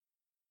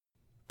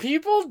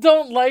People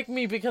don't like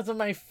me because of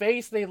my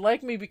face. They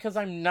like me because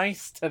I'm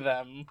nice to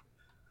them.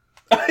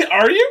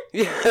 Are you?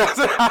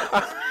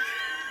 Yeah.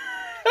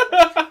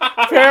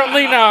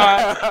 Apparently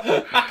not.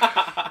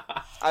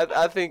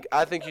 I think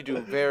you do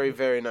very,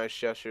 very nice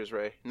gestures,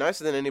 Ray.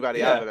 Nicer than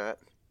anybody I've met.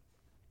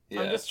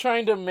 Yeah. I'm just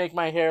trying to make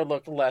my hair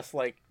look less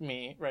like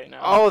me right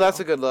now. Oh,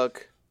 that's a good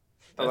look.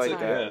 I like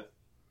that. Yeah.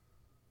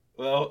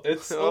 Well,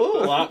 it's a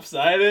little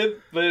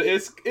lopsided, but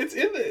it's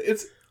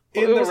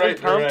in the right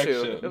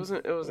direction. It was.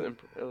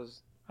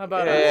 How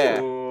about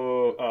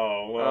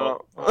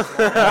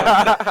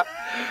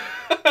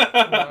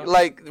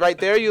Like right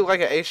there, you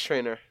like an Ace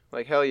Trainer.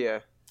 Like hell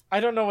yeah.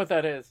 I don't know what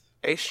that is.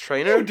 Ace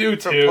Trainer? You do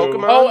from too.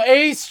 Pokemon? Oh,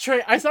 Ace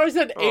Trainer. I thought he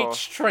said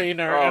H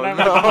Trainer, and I'm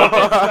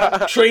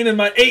like, training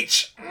my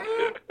H.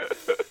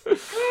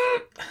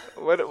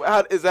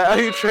 How, is that how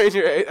you train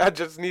your H? I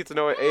just need to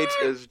know what H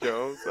is,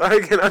 Joe. So I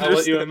can understand. I'll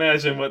let you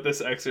imagine what this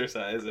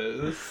exercise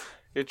is.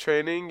 You're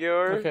training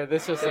your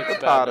this just looks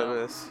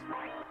hippopotamus.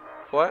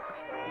 What?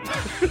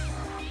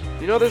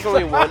 You know there's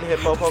only one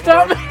hippo Pokemon?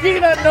 Stop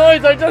making that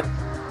noise! I just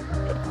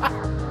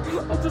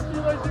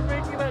realized you're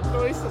making that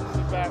noise in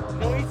the back.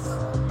 Noise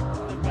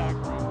in the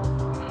background.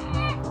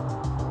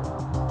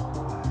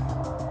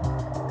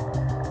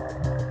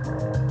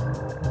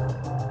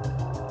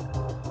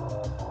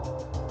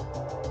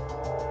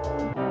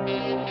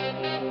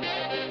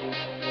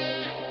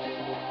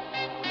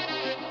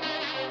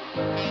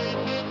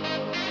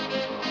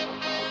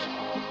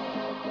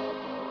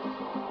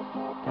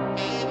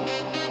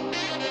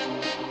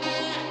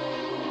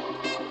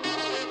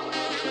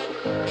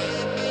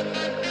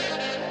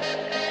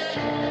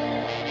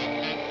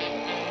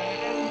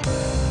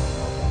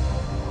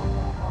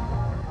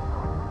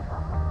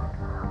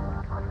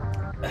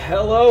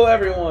 Hello,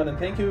 everyone, and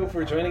thank you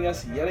for joining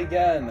us yet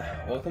again.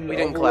 Welcome to We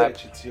didn't OverWhich.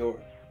 clap. It's your...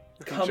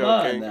 I'm Come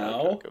on joking.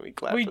 now.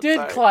 We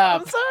did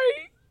clap. I'm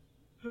sorry.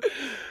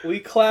 We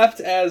clapped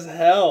as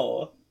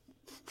hell.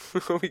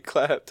 We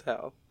clapped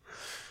hell.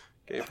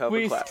 Gave hell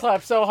We a clap.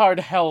 clapped so hard,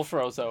 hell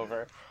froze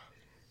over.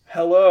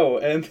 Hello,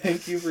 and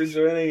thank you for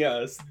joining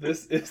us.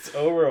 This is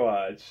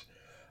OverWhich.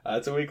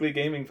 It's a weekly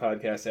gaming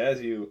podcast,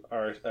 as you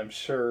are, I'm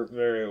sure,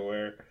 very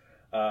aware.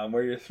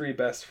 Where your three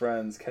best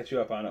friends catch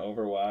you up on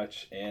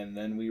Overwatch, and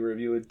then we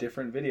review a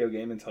different video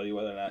game and tell you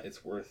whether or not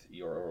it's worth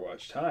your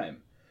Overwatch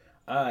time.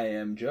 I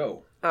am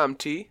Joe. I'm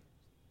T.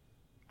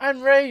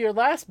 I'm Ray, your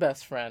last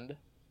best friend.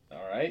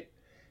 All right.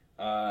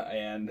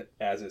 And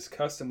as is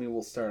custom, we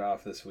will start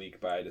off this week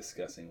by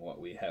discussing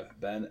what we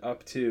have been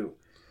up to.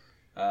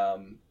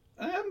 I'm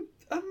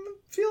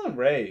feeling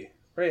Ray.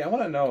 Ray, I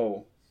want to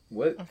know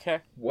what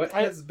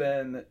has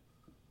been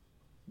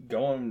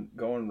going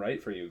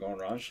right for you, going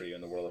wrong for you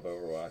in the world of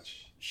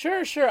Overwatch.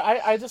 Sure.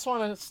 I just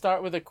want to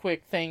start with a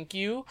quick thank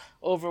you,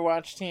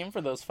 Overwatch team, for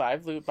those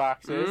 5 loot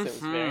boxes. It was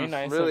very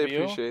nice really of you.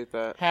 Really appreciate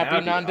that.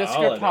 Happy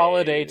nondescript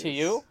holiday to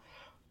you.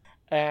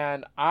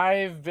 And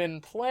I've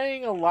been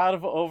playing a lot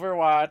of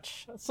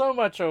Overwatch, so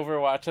much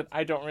Overwatch that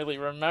I don't really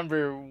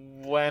remember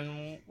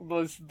when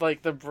was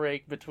like the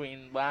break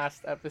between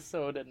last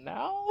episode and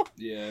now.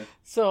 Yeah.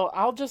 So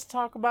I'll just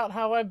talk about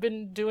how I've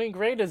been doing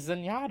great as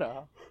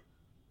Zenyatta.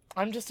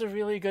 I'm just a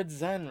really good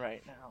Zen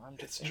right now. I'm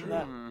just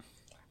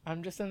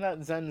in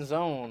that Zen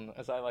zone,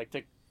 as I like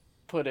to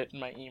put it in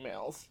my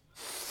emails.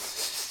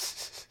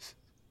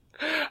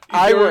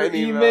 I want an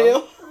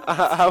email.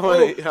 I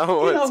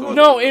want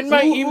No, in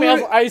my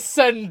emails I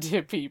send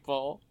to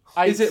people.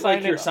 Is it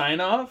like your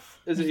sign off?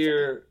 Is it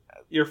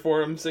your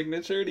forum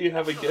signature? Do you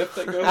have a gift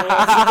that goes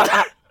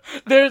along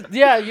with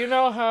that? You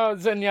know how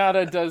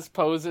Zenyatta does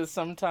poses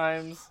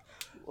sometimes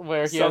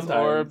where he has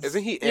orbs.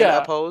 Isn't he in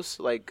a pose,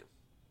 like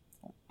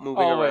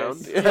moving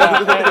always around?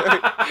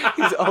 Yeah.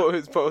 He's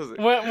always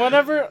posing.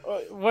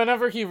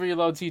 Whenever he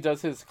reloads, he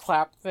does his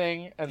clap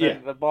thing, and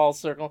then the ball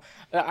circle.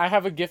 I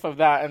have a gif of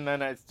that, and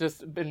then it's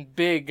just been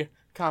big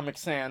Comic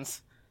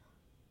Sans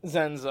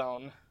Zen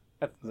Zone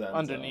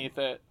underneath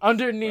it.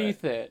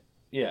 Underneath it.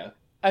 Yeah.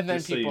 And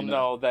then people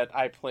know that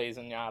I play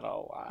Zenyatta a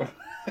lot.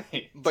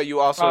 But you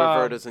also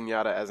refer to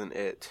Zenyatta as an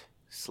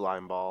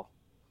slime ball.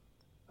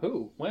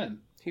 Who? When?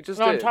 He just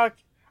did.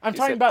 I'm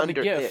talking about the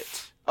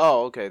GIF.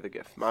 Oh, okay, the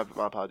GIF. My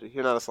apologies.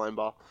 You're not a slime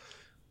ball.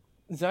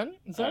 Zen?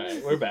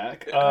 Right, we're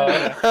back.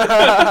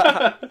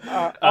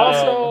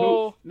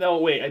 Also... no,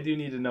 wait, I do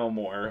need to know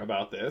more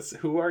about this.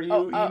 Who are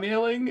you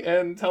emailing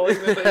and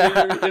telling them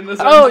that you're in the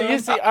zone? You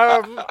see,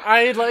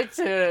 I like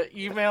to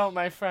email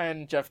my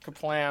friend Jeff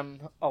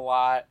Kaplam a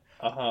lot.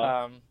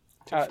 Over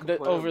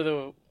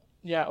the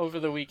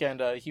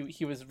weekend,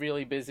 he was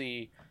really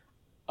busy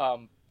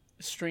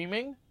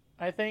streaming,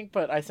 I think,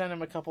 but I sent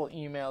him a couple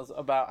emails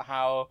about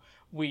how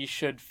we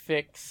should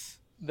fix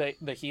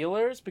the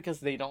healers because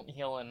they don't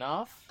heal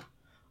enough.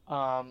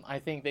 I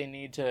think they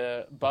need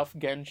to buff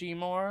Genji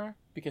more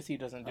because he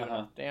doesn't do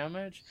enough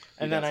damage.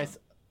 And then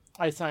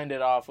I signed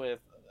it off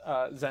with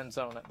Zen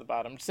Zone at the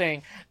bottom,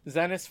 saying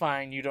Zen is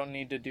fine. You don't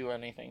need to do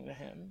anything to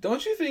him.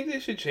 Don't you think they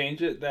should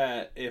change it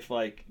that if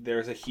like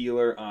there's a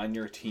healer on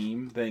your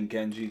team, then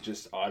Genji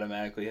just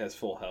automatically has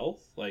full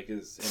health, like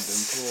is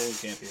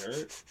invincible, can't be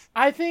hurt?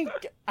 I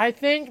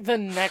think the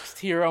next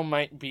hero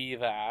might be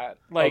that.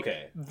 Like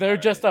Okay. they're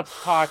just a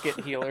pocket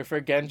healer for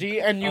Genji,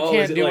 and you Oh,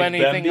 is can't it do like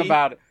anything Bemby?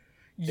 about it.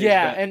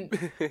 Yeah, Ben-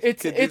 and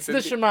it's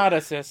the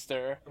Shimada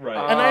sister. Right.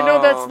 And I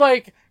know that's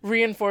like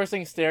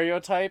reinforcing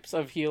stereotypes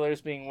of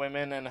healers being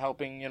women and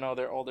helping,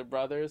 their older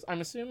brothers. I'm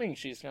assuming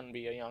she's going to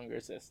be a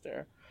younger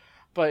sister.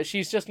 But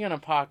she's just going to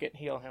pocket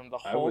heal him the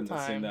whole time. I wouldn't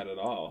assume that at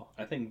all.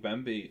 I think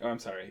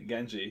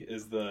Genji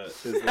is the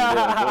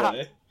little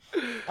boy.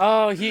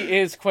 Oh, he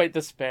is quite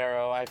the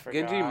sparrow. I forgot.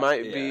 Genji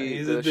might be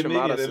he's the a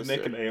Shimada diminutive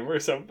sister. nickname or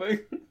something.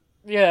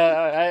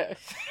 Yeah,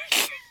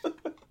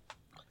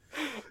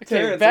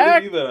 Terrence, back. what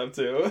have you been up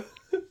to?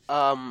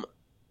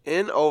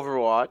 In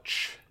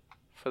Overwatch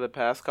for the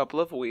past couple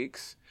of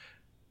weeks.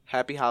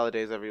 Happy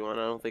holidays, everyone.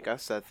 I don't think I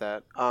said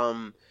that.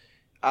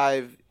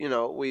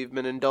 We've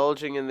been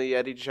indulging in the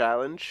Yeti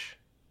challenge,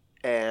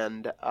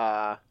 and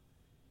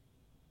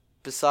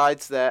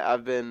besides that,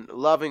 I've been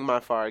loving my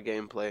Pharah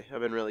gameplay.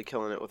 I've been really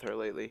killing it with her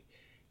lately,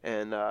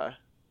 and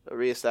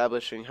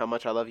reestablishing how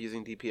much I love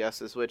using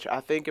DPSs, which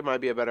I think it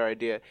might be a better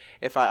idea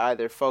if I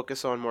either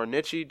focus on more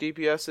niche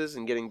DPSs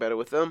and getting better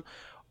with them,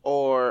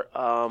 or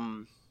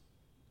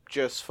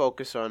just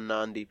focus on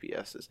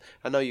non-DPSs.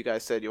 I know you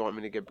guys said you want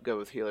me to get good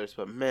with healers,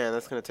 but man,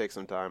 that's going to take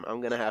some time. I'm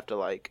going to have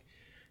to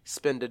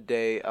spend a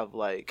day of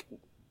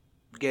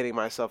getting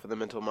myself in the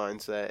mental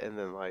mindset, and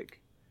then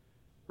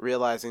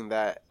realizing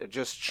that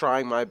just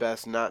trying my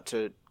best not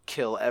to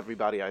kill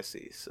everybody I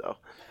see. So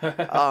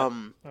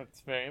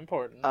that's very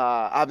important.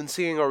 I've been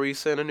seeing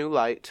Orisa in a new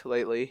light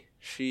lately.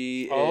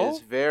 She is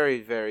very,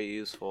 very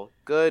useful.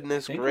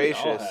 Goodness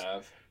gracious. We all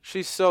have.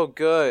 She's so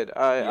good.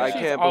 I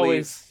can't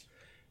believe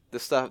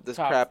this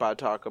crap I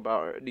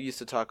used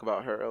to talk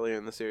about her earlier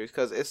in the series,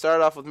 because it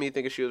started off with me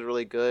thinking she was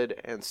really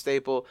good and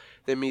staple,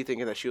 then me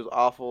thinking that she was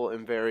awful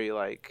and very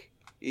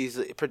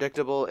easily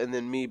predictable, and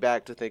then me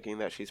back to thinking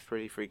that she's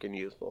pretty freaking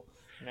useful.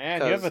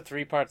 Man, you have a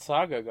 3-part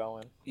saga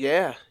going.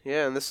 Yeah,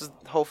 and this is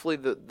hopefully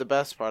the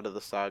best part of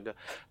the saga.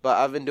 But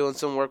I've been doing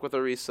some work with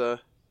Orisa,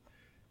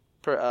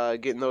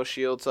 getting those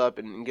shields up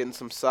and getting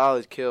some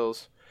solid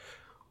kills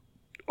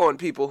on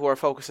people who are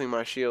focusing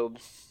my shield,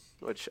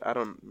 which I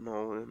don't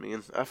know. I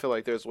mean, I feel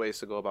like there's ways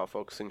to go about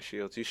focusing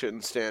shields. You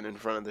shouldn't stand in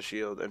front of the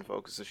shield and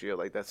focus the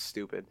shield. That's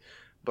stupid.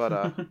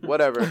 But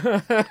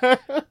whatever.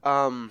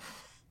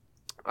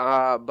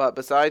 But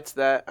besides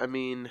that, I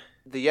mean,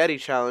 the Yeti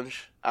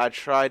challenge, I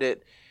tried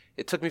it.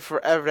 It took me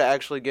forever to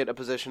actually get a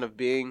position of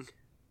being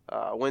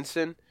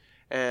Winston,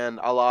 and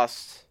I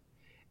lost.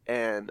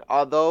 And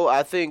although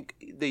I think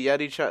the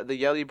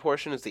Yeti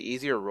portion is the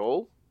easier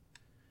role,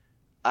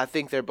 I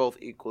think they're both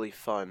equally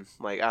fun.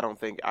 I don't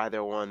think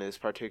either one is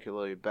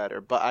particularly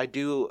better. But I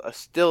do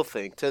still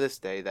think, to this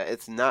day, that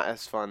it's not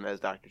as fun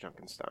as Dr.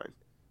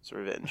 Junkenstein's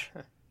Revenge.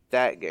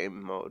 That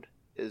game mode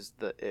is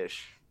the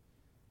ish.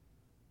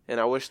 And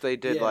I wish they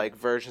did,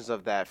 versions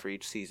of that for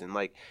each season.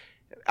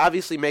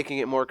 Obviously making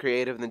it more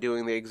creative than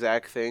doing the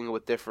exact thing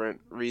with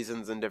different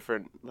reasons and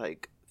different,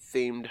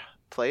 themed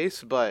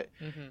place. But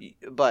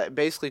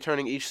basically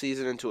turning each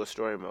season into a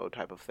story mode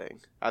type of thing.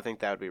 I think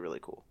that would be really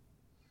cool.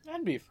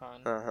 That'd be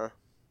fun.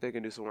 They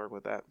can do some work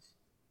with that.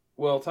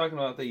 Well, talking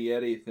about the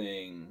Yeti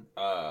thing,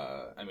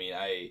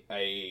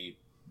 I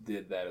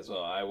did that as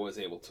well. I was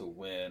able to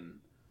win,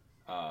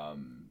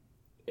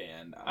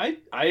 and I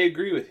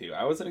agree with you.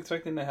 I wasn't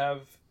expecting to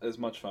have as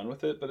much fun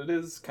with it, but it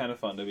is kind of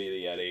fun to be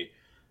the Yeti.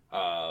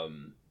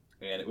 And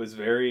it was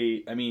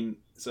very,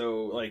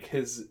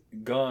 his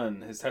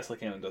gun, his Tesla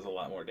cannon does a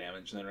lot more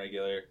damage than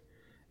regular,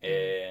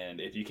 and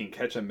if you can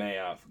catch a Mei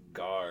off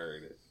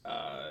guard,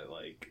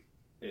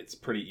 it's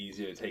pretty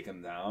easy to take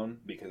them down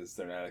because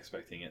they're not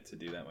expecting it to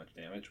do that much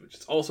damage, which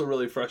is also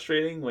really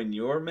frustrating when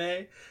you're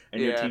Mei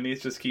and your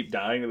teammates just keep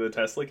dying to the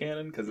Tesla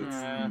cannon because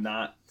it's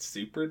not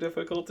super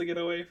difficult to get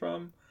away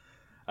from.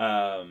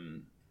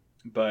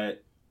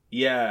 But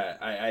yeah,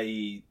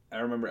 I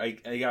remember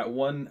I got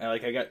one, I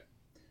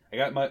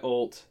got my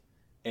ult,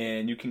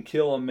 and you can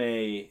kill a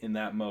Mei in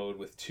that mode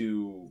with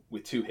two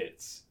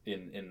hits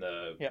in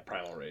the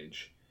Primal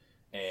Rage.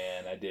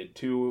 And I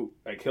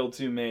killed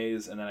 2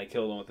 Meis, and then I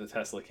killed one with the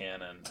Tesla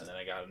cannon, and then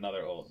I got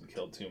another ult and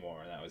killed 2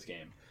 more, and that was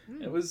game.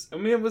 It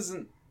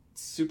wasn't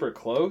super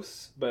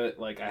close, but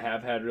I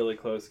have had really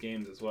close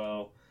games as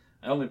well.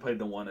 I only played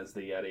the one as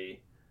the Yeti.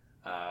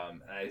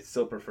 I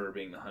still prefer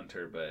being the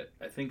Hunter, but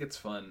I think it's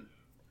fun.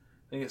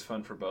 I think it's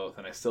fun for both,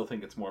 and I still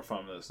think it's more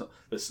fun than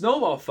the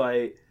Snowball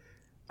fight.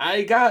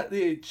 I got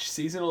the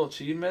seasonal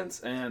achievements,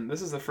 and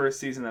this is the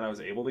first season that I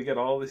was able to get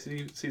all the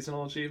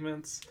seasonal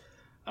achievements.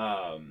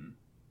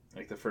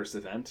 The first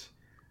event,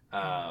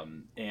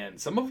 and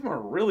some of them are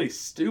really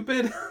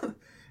stupid,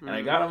 and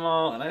I got them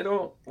all, and I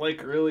don't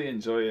really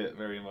enjoy it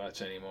very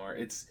much anymore.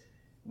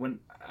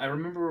 I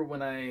remember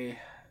when I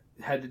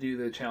had to do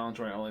the challenge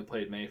where I only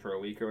played Mei for a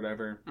week or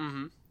whatever,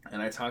 and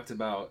I talked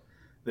about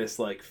this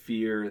like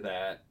fear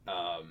that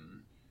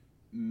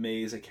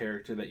May is a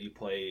character that you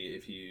play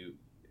if you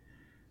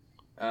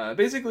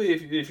basically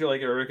if you're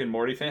like a Rick and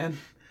Morty fan,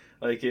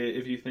 like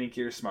if you think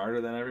you're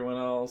smarter than everyone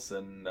else,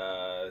 and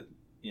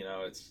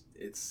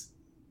it's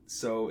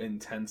so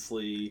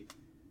intensely.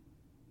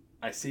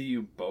 I see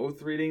you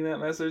both reading that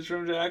message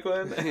from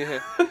Jacqueline.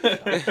 Yeah.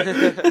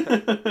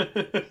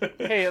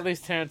 Hey, at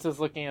least Terrence is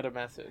looking at a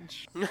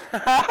message.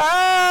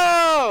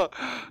 Oh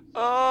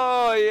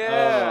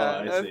yeah,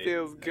 I that see.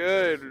 feels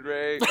good,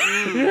 Ray.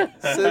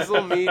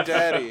 Sizzle me,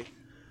 daddy.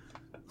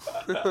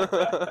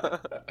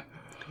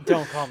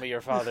 Don't call me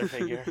your father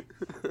figure.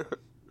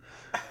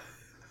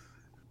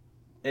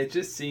 It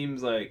just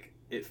seems like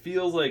it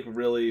feels like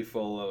really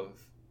full of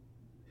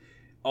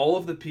all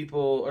of the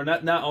people, or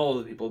not all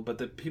of the people, but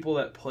the people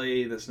that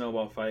play the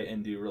snowball fight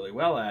and do really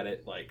well at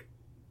it, like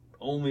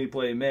only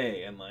play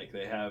May, and like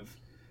they have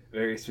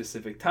very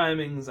specific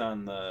timings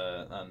on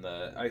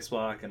the ice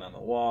block and on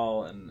the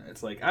wall, and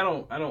it's like I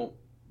don't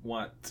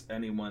want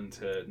anyone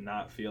to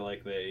not feel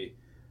like they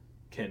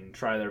can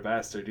try their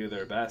best or do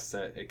their best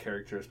at a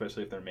character,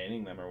 especially if they're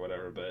maining them or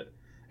whatever, but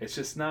it's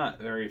just not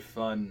very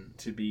fun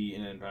to be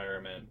in an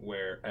environment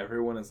where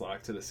everyone is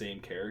locked to the same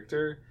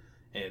character,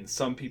 and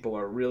some people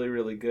are really,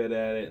 really good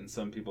at it, and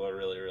some people are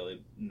really,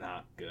 really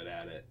not good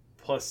at it.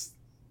 Plus,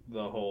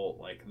 the whole,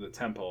 like, the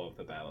tempo of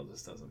the battle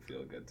just doesn't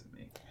feel good to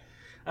me.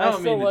 I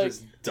don't mean to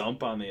just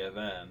dump on the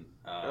event,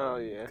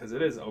 because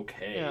it is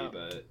okay,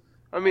 but...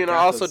 I mean, I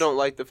also don't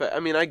like the fact... I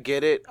mean, I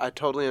get it. I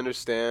totally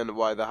understand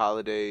why the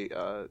holiday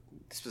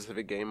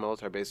specific game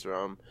modes are based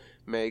around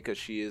May, because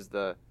she is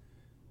the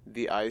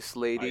ice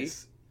lady.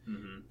 Ice.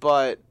 Mm-hmm.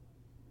 But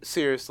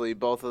seriously,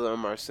 both of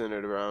them are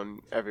centered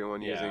around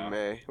everyone using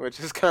May, which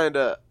is kind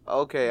of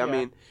okay. Yeah. I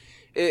mean,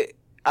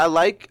 I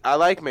like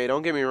May,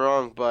 don't get me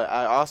wrong, but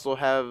I also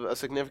have a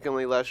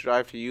significantly less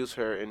drive to use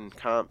her in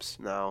comps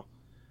now.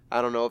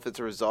 I don't know if it's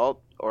a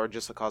result or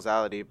just a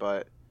causality,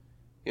 but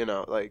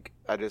like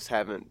I just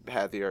haven't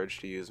had the urge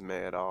to use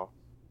May at all.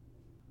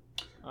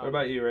 What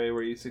about you, Ray?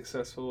 Were you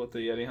successful with the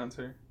Yeti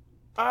Hunter?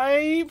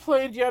 I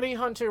played Yeti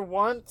Hunter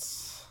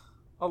once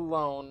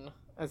alone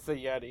as the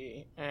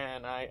Yeti,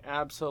 and I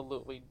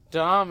absolutely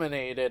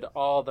dominated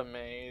all the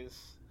Mays.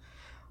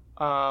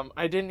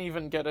 I didn't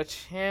even get a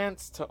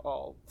chance to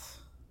ult,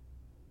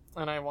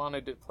 and I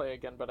wanted to play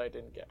again, but I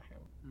didn't get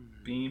him.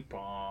 Beep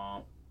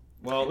bop.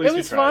 Well, at least it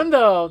was fun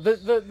though.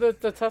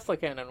 The Tesla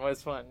cannon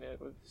was fun.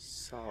 It was.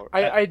 So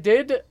I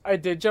did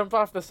jump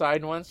off the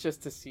side once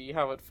just to see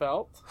how it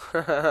felt.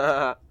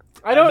 I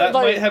don't. That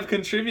might have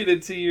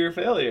contributed to your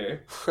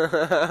failure.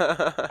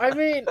 I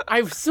mean,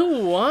 I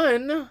still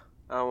won.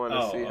 I want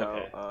to see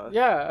how.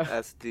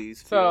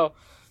 SDs. So,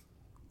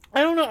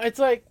 I don't know. It's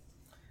like,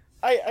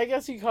 I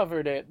guess you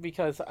covered it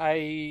because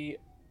I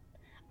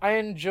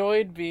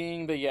enjoyed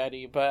being the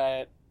Yeti,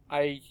 but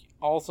I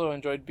also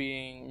enjoyed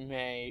being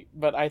May.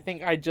 But I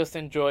think I just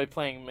enjoy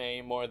playing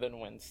May more than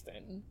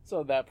Winston,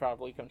 so that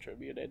probably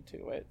contributed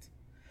to it.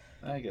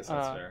 I guess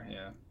that's fair.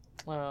 Yeah.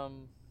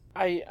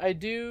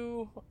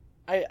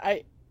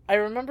 I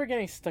remember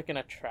getting stuck in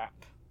a trap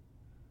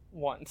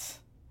once,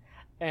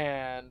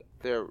 and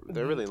they're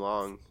really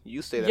long.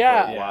 You stay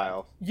there for a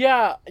while.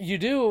 Yeah, you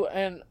do,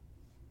 and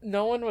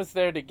no one was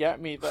there to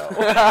get me though.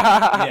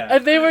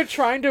 And they were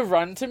trying to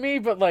run to me,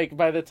 but like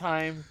by the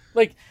time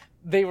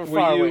they were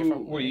far away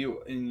from me. Were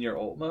you in your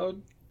ult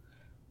mode?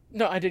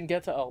 No, I didn't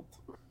get to ult.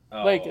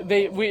 Oh.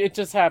 It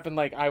just happened.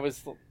 Like I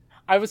was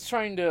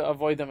trying to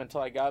avoid them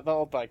until I got the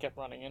ult, but I kept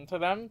running into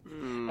them.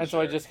 So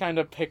I just kind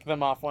of picked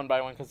them off one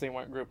by one because they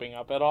weren't grouping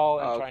up at all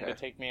and trying to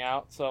take me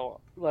out.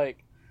 So,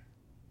 like,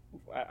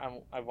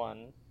 I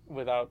won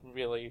without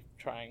really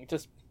trying.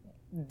 Just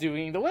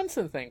doing the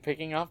Winston thing,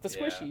 picking off the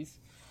squishies.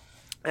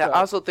 Yeah,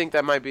 I also think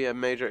that might be a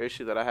major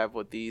issue that I have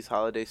with these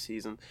holiday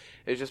seasons.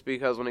 It's just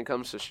because when it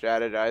comes to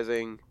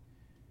strategizing,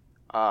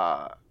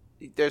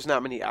 there's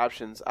not many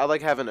options. I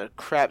like having a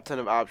crap ton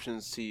of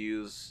options to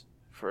use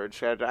for a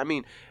strategy. I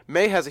mean,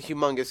 May has a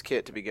humongous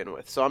kit to begin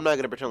with, so I'm not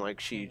going to pretend like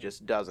she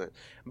just doesn't.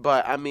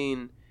 But, I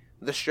mean,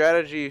 the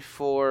strategy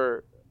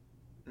for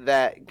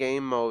that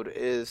game mode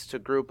is to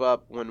group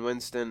up when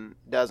Winston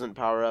doesn't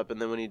power up,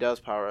 and then when he does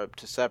power up,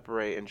 to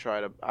separate and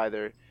try to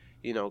either,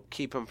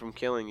 keep him from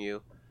killing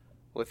you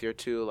with your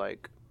two,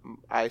 like,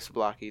 ice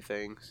blocky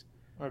things.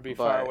 Or be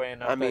far away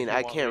enough. I mean,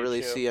 I can't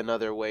really see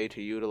another way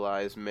to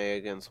utilize May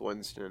against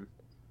Winston.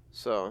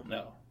 So.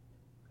 No.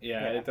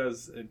 Yeah. It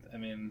does.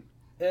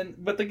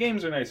 But the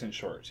games are nice and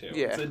short too.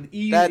 Yeah, it's an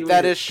easy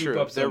that is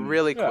true. They're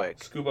really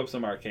quick. Scoop up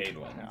some arcade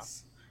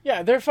ones.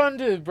 Yeah, they're fun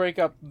to break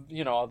up.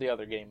 All the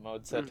other game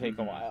modes that take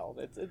a while.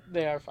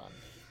 They are fun.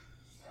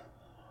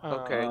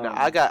 Okay, now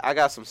I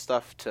got some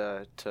stuff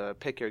to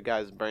pick your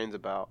guys' brains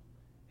about,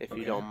 if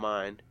you don't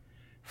mind.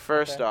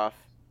 First off,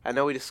 I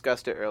know we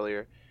discussed it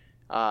earlier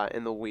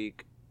in the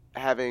week,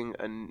 having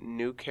a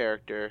new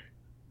character,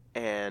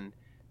 and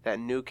that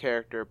new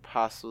character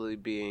possibly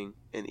being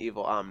an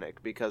evil Omnic,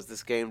 because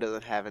this game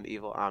doesn't have an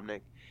evil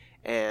Omnic.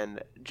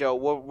 And Joe,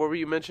 what were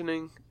you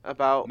mentioning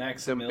about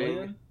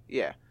Maximilian?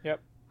 Yeah.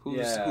 Yep.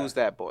 Who's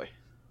that boy?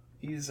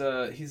 He's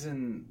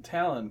in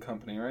Talon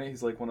Company, right?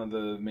 He's like one of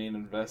the main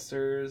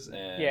investors,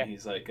 and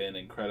he's like an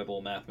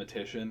incredible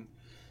mathematician.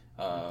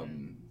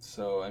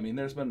 So I mean,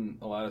 there's been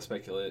a lot of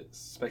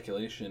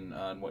speculation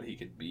on what he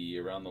could be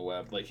around the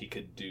web. Like he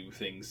could do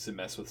things to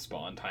mess with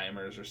spawn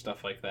timers or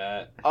stuff like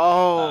that.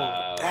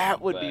 Oh,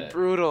 that would be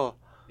brutal.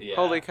 Yeah,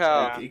 holy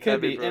cow! It could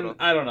be, and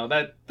I don't know,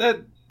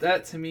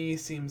 that to me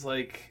seems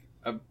like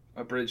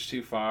a bridge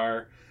too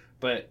far.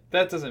 But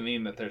that doesn't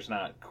mean that there's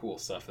not cool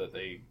stuff that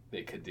they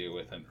could do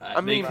with him.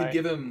 I mean, they could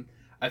give him.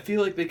 I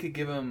feel like they could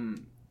give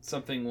him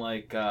something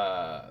like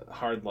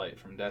Hard Light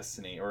from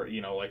Destiny, or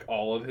like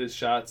all of his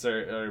shots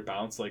are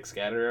bounce like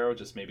Scatter Arrow,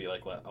 just maybe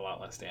like a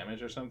lot less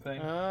damage or something.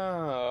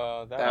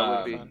 Oh, that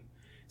would be.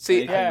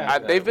 See,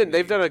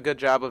 they've done a good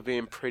job of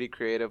being pretty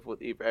creative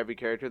with every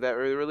character that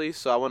we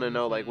released. So I want to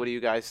know, like, what do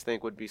you guys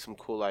think would be some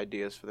cool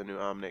ideas for the new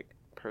Omnic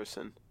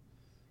person?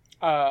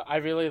 I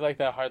really like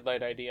that Hard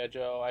Light idea,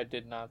 Joe. I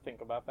did not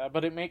think about that,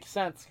 but it makes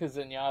sense because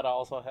Zenyatta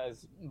also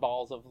has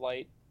balls of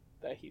light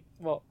that he.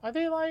 Well, are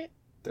they light?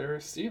 They're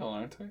steel,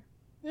 aren't they?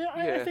 Yeah,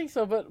 I think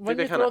so. But when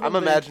you throw them, I'm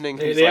imagining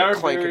he's they like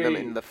clanking them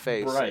in the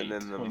face, and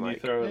then them when like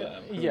you throw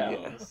them.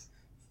 Yeah.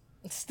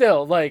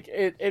 Still, like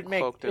it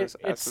makes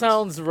it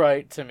sounds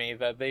right to me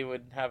that they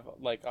would have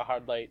like a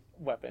Hard Light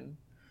weapon,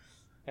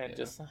 and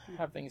just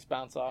have things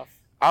bounce off.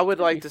 I would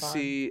like to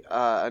see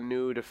a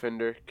new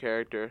defender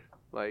character.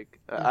 Like,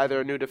 either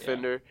a new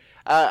defender.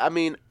 I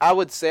mean, I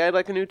would say I'd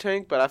like a new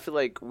tank, but I feel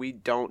like we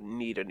don't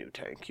need a new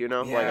tank, you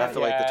know? Like, I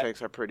feel like the tanks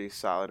are pretty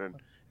solid.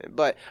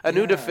 But a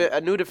new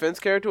defense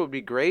character would be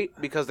great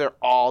because they're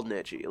all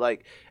niche-y.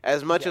 Like,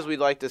 as much as we'd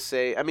like to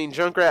say... I mean,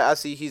 Junkrat, I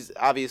see he's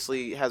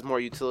obviously has more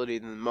utility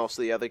than most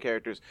of the other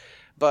characters.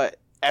 But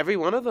every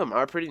one of them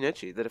are pretty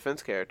niche-y, the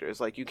defense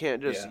characters. Like, you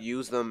can't just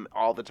use them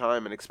all the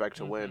time and expect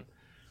to win.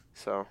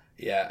 So...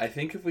 Yeah, I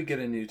think if we get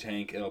a new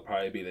tank, it'll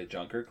probably be the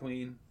Junker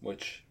Queen,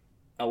 which...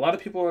 a lot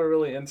of people are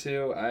really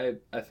into. I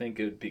think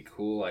it would be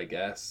cool, I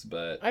guess,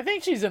 but... I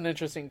think she's an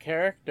interesting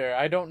character.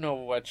 I don't know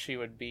what she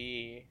would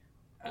be.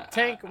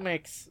 Tank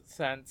makes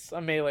sense. A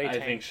melee tank.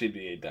 I think she'd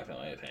be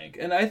definitely a tank.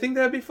 And I think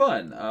that'd be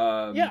fun.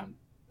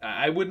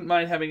 I wouldn't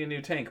mind having a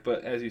new tank,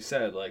 but as you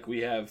said, like, we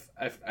have...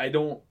 I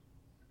don't...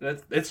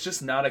 It's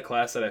just not a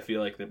class that I feel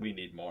like that we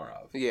need more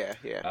of. Yeah.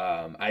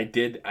 I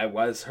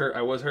was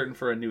hurting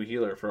for a new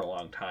healer for a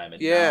long time.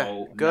 And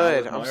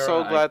good. I'm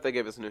so glad they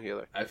gave us a new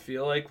healer. I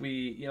feel like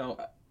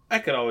I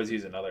could always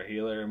use another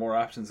healer. More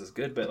options is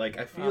good, but like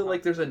I feel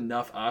like there's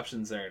enough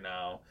options there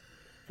now.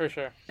 For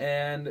sure.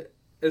 And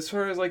as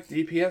far as like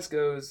DPS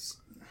goes,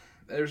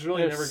 there's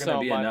really never going to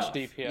be enough.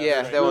 DPS,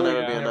 yeah, right? there will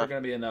never be never enough.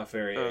 going to be enough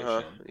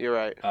variation. You're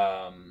right.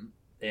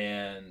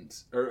 And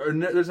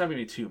there's not going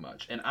to be too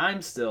much. And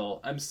I'm still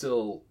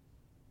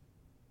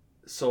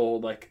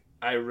sold. Like,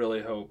 I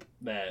really hope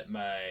that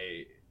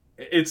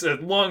it's a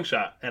long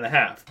shot and a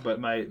half, but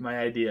my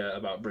idea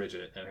about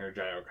Bridget and her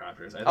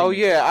gyrocopters.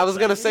 I was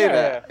going to say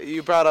that.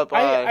 You brought up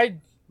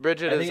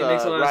Bridget is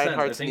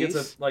Reinhardt's niece.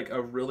 It's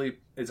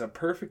a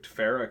perfect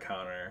Pharah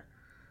counter.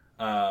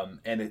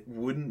 And it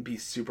wouldn't be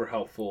super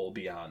helpful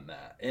beyond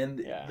that.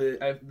 And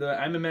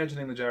I'm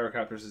imagining the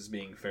gyrocopters as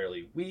being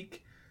fairly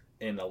weak,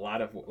 and a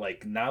lot of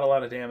not a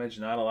lot of damage,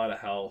 not a lot of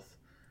health,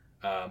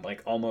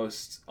 like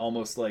almost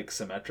like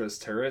Symmetra's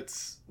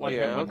turrets.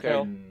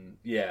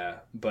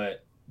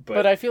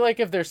 But I feel like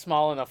if they're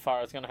small enough,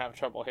 Farah's gonna have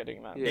trouble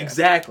hitting them. Yeah.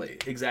 Exactly.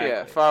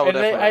 Yeah, Farah would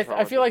definitely.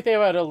 I feel like they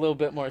had a little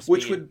bit more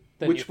speed,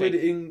 which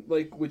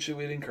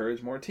would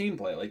encourage more team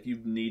play. Like,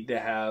 you need to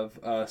have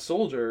a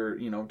soldier,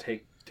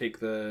 take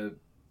the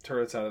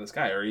turrets out of the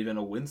sky, or even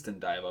a Winston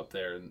dive up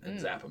there and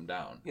zap them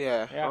down.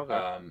 Yeah.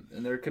 Okay.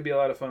 And there could be a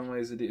lot of fun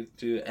ways to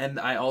do it.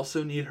 And I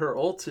also need her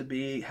ult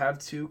to have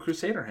 2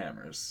 Crusader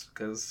hammers,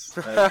 because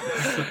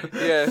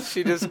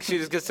she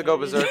just gets to go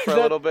berserk for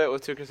a little bit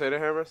with 2 Crusader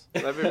hammers.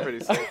 That'd be pretty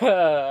sick.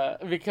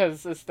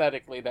 Because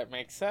aesthetically that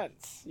makes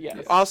sense.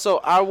 Yes. Also,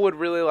 I would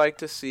really like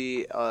to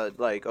see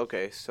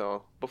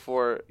so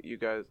before you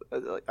guys,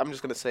 I'm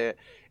just gonna say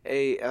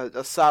it,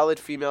 a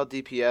solid female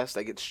DPS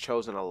that gets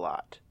chosen a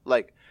lot.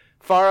 Like,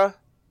 Farah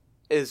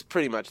is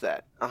pretty much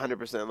that,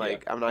 100%.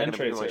 Like, I'm not going to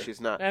pretend like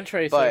she's not. And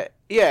Tracer. But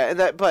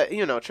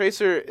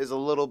Tracer is a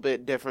little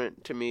bit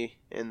different to me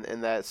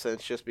in that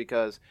sense, just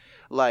because,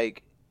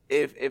 like,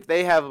 if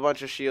they have a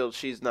bunch of shields,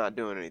 she's not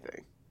doing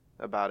anything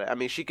about it. I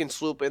mean, she can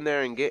swoop in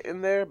there and get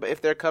in there, but if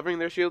they're covering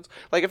their shields,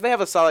 like, if they have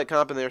a solid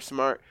comp and they're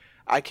smart,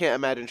 I can't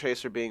imagine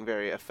Tracer being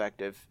very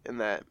effective in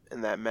that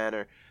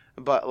manner.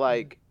 But,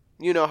 like...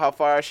 You know how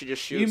far she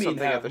just shoots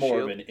something at the shield? You mean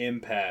have more of an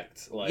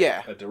impact,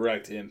 a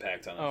direct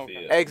impact on the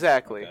field.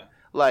 Exactly. Okay.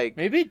 Like,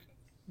 maybe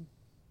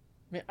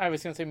I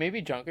was gonna say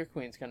maybe Junker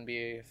Queen's gonna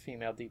be a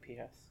female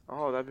DPS.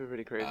 Oh, that'd be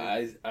pretty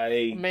crazy.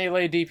 I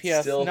melee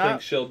DPS. Still think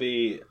she'll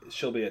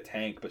be a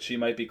tank, but she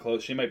might be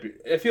close. She might be.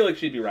 I feel like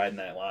she'd be riding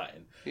that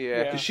line.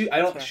 Yeah. Because she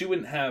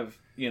wouldn't have.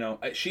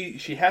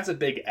 She has a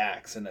big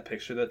axe in the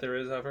picture that there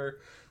is of her,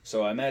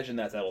 so I imagine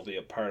that'll be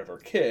a part of her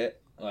kit.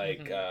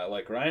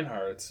 Like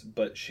Reinhardt's,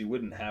 but she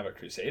wouldn't have a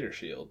Crusader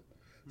shield.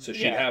 So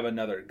she'd have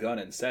another gun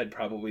instead,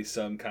 probably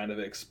some kind of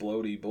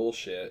explodey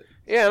bullshit.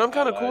 Yeah, and I'm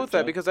kind of cool with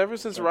that because ever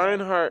since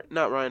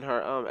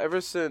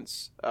ever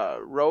since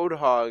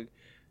Roadhog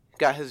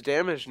got his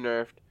damage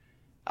nerfed,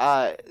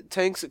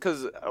 tanks,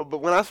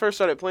 but when I first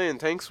started playing,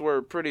 tanks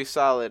were pretty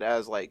solid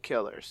as like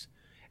killers,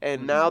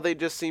 and now they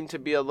just seem to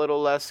be a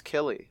little less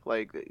killy.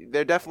 Like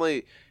they're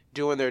definitely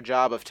doing their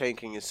job of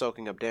tanking and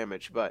soaking up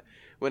damage, but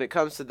when it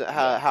comes to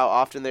how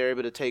often they're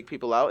able to take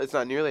people out, it's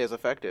not nearly as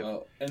effective.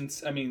 Well, and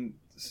I mean,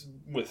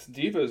 with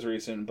Diva's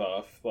recent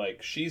buff,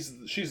 like she's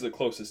the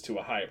closest to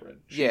a hybrid.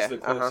 She's the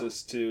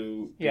closest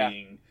to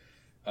being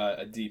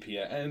a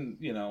DPS, and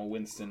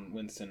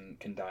Winston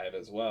can dive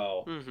as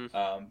well.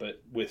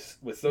 But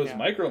with those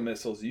micro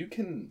missiles, you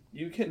can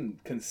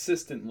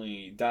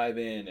consistently dive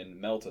in and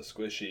melt a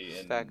squishy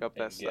and stack up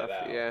that stuff.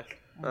 Out. Yeah.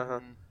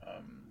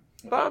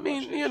 But I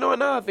mean, now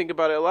that I think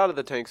about it, a lot of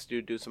the tanks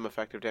do some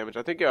effective damage.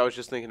 I think I was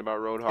just thinking about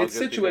Roadhog. It's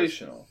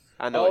situational.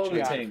 I know all what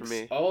you mean for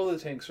me. All the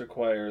tanks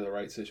require the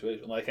right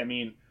situation. Like, I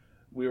mean,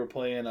 we were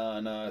playing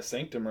on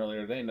Sanctum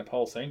earlier today,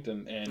 Nepal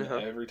Sanctum, and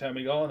every time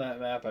we go on that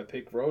map, I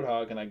pick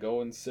Roadhog and I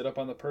go and sit up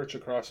on the perch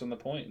across from the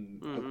point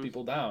and hook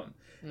people down.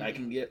 And I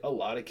can get a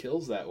lot of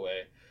kills that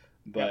way.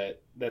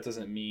 But that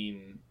doesn't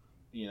mean,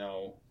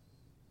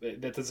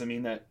 that doesn't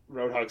mean that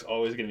Roadhog's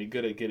always going to be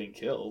good at getting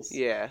kills.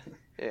 Yeah,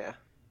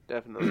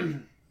 definitely.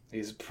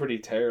 He's pretty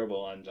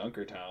terrible on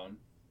Junkertown.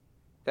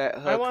 That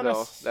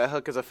hook, that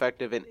hook is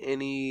effective in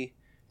any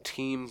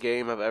team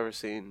game I've ever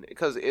seen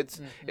because it's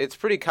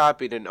pretty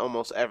copied in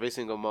almost every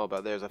single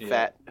MOBA. There's a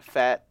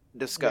fat,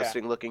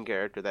 disgusting looking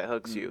character that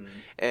hooks you,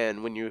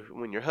 and when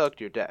you're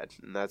hooked, you're dead,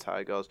 and that's how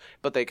it goes.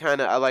 But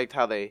I liked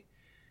how they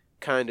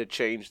kind of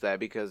changed that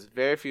because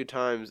very few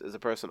times is a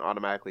person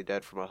automatically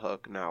dead from a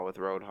hook now with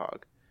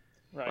Roadhog,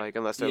 like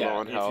unless they're low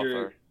on health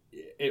or.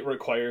 It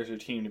requires your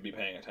team to be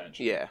paying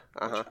attention. Yeah.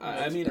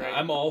 I mean, great.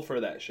 I'm all for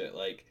that shit.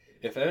 Like,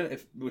 if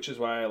which is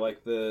why I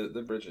like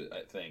the Bridget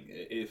thing.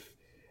 If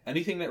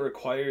anything that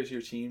requires your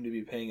team to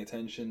be paying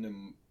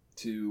attention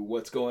to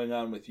what's going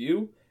on with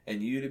you,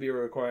 and you to be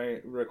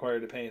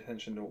required to pay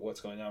attention to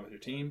what's going on with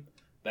your team,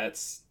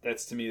 that's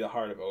to me the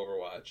heart of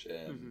Overwatch.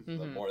 And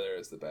the more there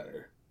is, the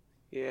better.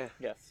 Yeah.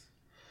 Yes.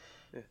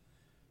 Yeah.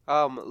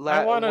 I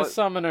want a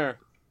summoner.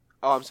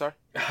 Oh, I'm sorry.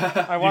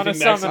 I want a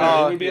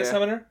summoner. Would be a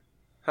summoner.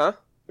 Huh?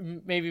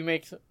 Maybe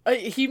make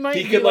he might.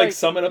 He could like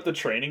summon up the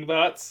training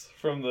bots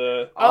from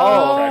the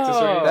practice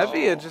range. That'd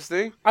be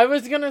interesting. I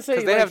was gonna say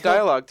because they have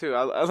dialogue too.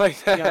 I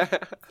like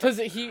that.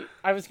 Because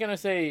I was gonna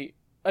say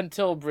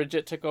until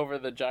Bridget took over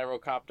the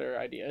gyrocopter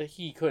idea,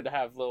 he could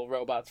have little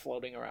robots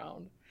floating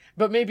around,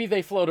 but maybe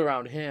they float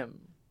around him,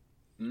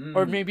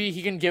 or maybe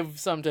he can give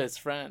some to his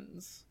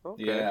friends.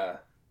 Okay. Yeah.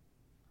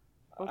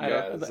 But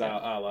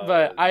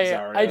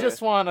I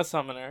just want a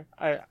summoner.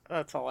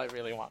 That's all I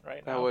really want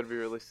right now. That would be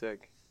really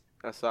sick.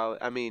 That's solid.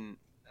 I mean,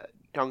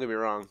 don't get me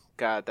wrong.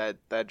 God,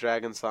 that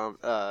dragon his ult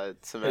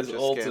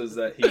skin. is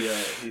that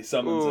he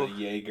summons a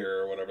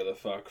Jaeger or whatever the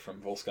fuck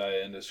from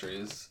Volskaya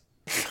Industries.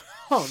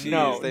 Oh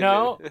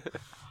no!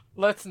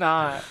 Let's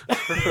not.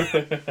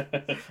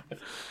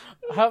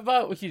 How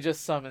about he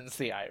just summons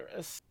the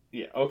Iris?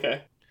 Yeah.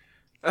 Okay.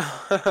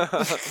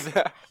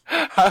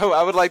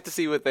 I would like to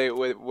see what they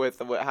with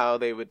how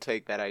they would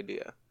take that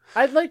idea.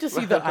 I'd like to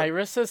see the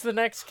Iris as the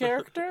next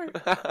character.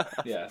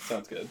 Yeah,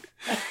 sounds good.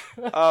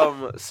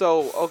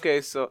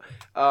 So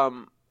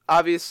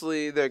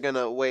obviously they're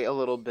gonna wait a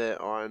little bit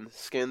on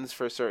skins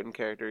for a certain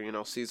character.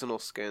 Seasonal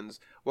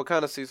skins. What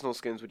kind of seasonal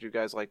skins would you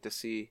guys like to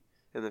see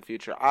in the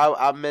future? I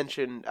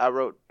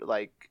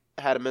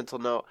had a mental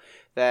note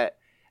that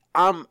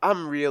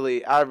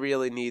I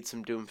really need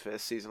some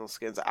Doomfist seasonal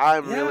skins.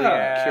 I'm really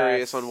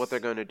curious on what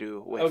they're going to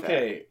do with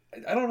that.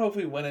 I don't know if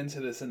we went into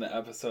this in the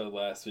episode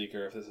last week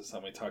or if this is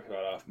something we talked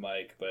about off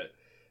mic, but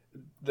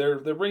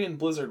they're bringing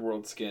Blizzard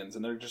World skins,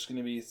 and they're just going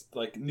to be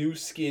like new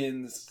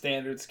skins,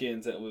 standard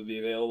skins that would be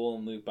available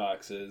in loot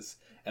boxes,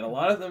 and a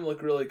lot of them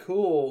look really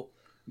cool.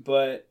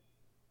 But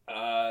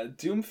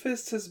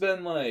Doomfist has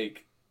been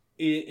like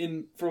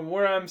from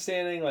where I'm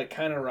standing, like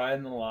kind of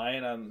riding the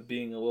line on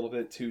being a little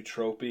bit too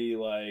tropey,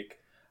 like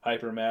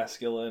hyper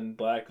masculine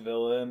black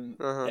villain,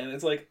 and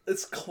it's like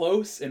it's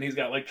close, and he's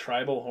got like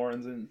tribal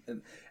horns,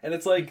 and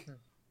it's like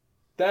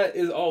that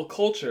is all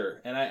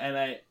culture, and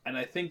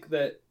I think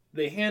that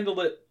they handled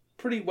it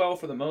pretty well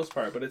for the most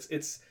part, but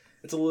it's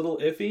a little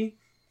iffy.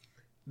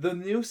 The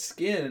new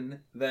skin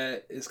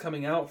that is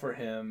coming out for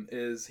him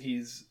is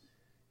he's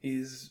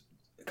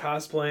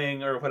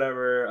cosplaying or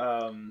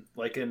whatever,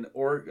 like an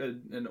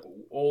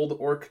old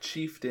orc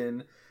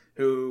chieftain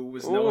who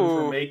was known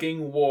for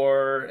making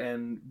war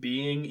and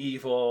being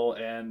evil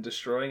and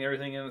destroying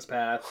everything in his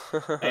path,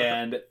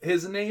 and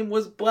his name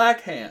was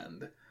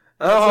Blackhand.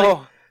 Like,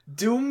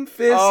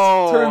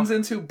 Doomfist turns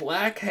into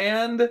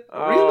Blackhand?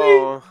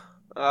 Really?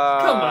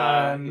 Come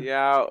on.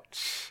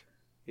 Ouch.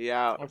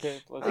 Yeah.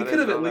 Okay. They could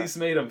have at least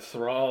made him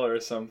Thrall or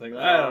something.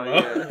 I don't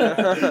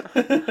know.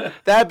 Yeah.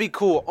 That'd be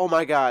cool. Oh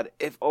my god!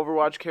 If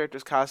Overwatch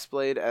characters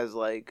cosplayed as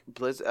like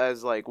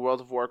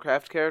World of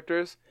Warcraft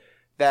characters,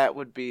 that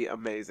would be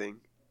amazing.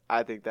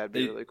 I think that'd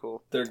be really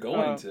cool. They're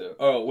going to.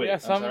 Oh wait, yeah, I'm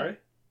sorry.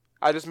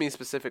 I just mean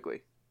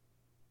specifically.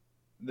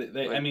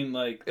 I mean,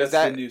 like that's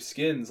the new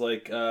skins,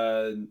 like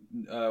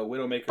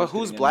Widowmaker. But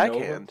who's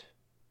Blackhand?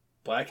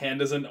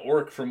 Blackhand is an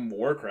orc from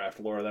Warcraft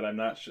lore that I'm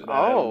not sure. That Oh,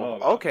 I don't know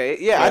about. okay.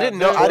 Yeah, I didn't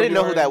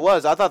know who that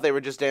was. I thought they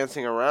were just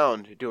dancing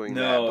around doing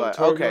that. But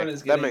Torbjorn is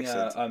that getting makes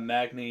sense. a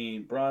Magni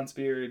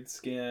Bronzebeard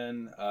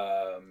skin.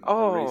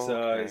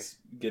 Okay. is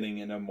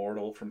getting an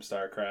Immortal from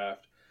StarCraft.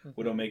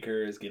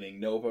 Widowmaker is getting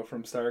Nova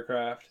from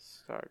StarCraft.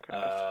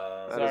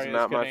 That is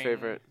not my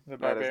favorite.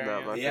 That is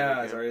not my favorite.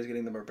 Yeah, Zarya's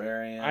getting the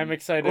Barbarian. I'm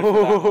excited for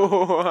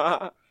that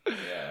one.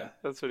 Yeah.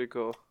 That's pretty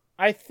cool.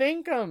 I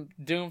think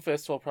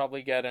Doomfist will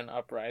probably get an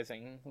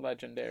Uprising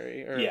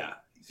legendary.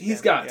 He's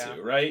got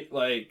to, right?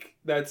 Like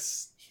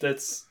that's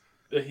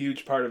a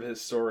huge part of his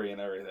story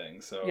and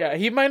everything. So yeah,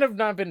 he might have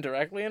not been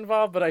directly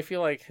involved, but I feel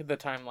like the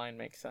timeline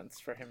makes sense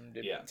for him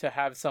to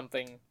have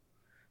something.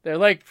 They're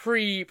like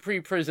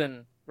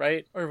pre-prison,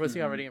 right? Or was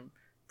he already in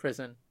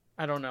prison?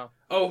 I don't know.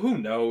 Oh, who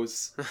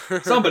knows?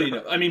 Somebody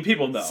knows. I mean,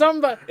 people know.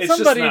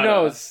 Somebody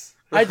knows.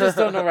 I just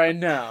don't know right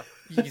now.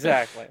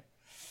 Exactly.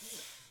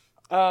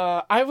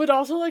 I would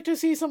also like to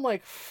see some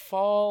like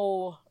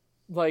fall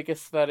like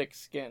aesthetic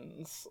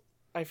skins.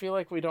 I feel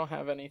like we don't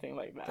have anything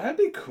like that. That'd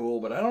be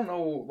cool, but I don't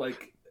know.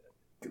 Like,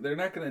 they're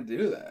not gonna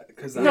do that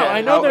because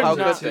I know they're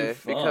not.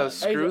 Because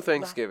screw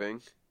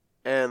Thanksgiving,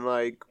 and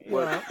like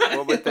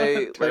what would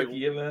they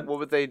turkey event?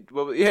 What do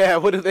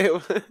they?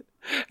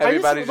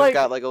 Everybody just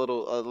got like a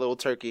little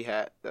turkey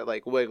hat that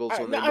like wiggles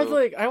when they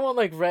move. I want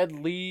like red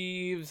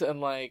leaves and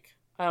like.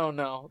 I don't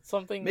know,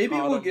 something. Maybe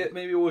we'll get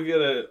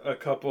a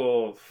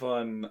couple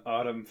fun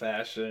autumn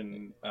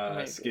fashion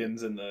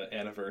skins in the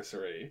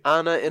anniversary.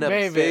 Anna in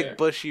a big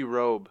bushy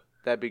robe.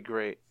 That'd be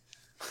great.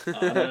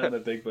 Anna in a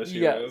big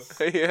bushy robe.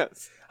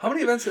 Yes. How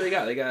many events do they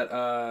got? They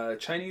got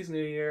Chinese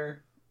New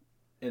Year,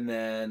 and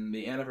then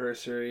the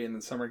anniversary, and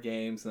then Summer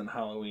Games, and then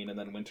Halloween, and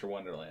then Winter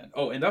Wonderland.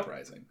 Oh, and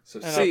Uprising. So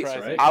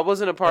right? I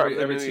wasn't a part of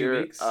the New 2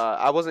 Year. weeks?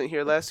 I wasn't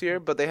here last year,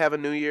 but they have a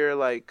New Year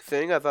like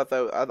thing. I thought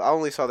that I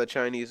only saw the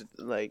Chinese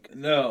like.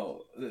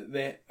 No,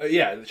 the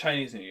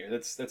Chinese New Year.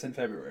 That's in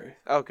February.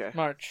 Okay.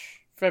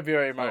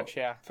 February, March.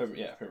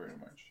 February,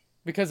 March.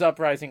 Because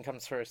Uprising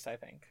comes first, I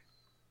think.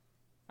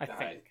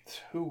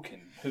 Who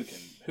can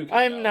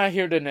I'm know? not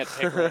here to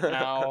nitpick right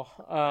now.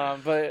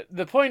 But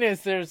the point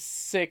is there's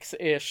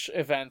 6-ish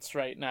events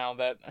right now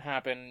that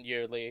happen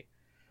yearly.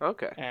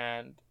 Okay.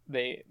 And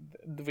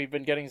we've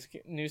been getting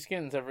new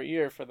skins every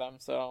year for them,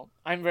 so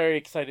I'm very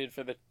excited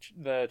for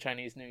the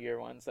Chinese New Year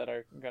ones that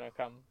are going to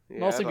come.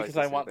 Mostly because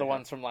I want the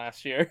ones from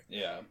last year.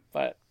 Yeah.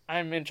 But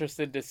I'm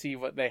interested to see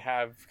what they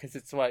have, because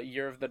it's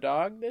Year of the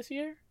Dog this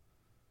year?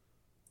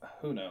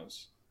 Who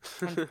knows?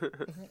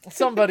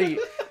 Somebody,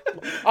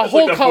 a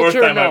whole like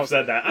culture time knows. I've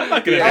said that. I'm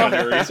not going to do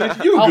any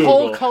research. You a Google.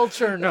 Whole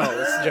culture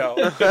knows, Joe.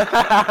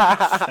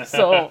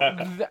 So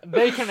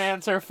they can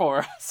answer for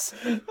us.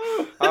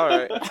 All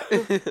right.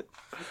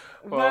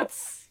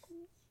 That's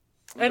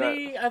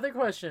any other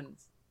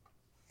questions?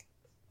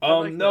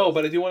 No,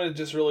 but I do want to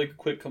just really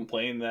quick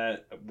complain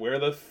that where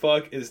the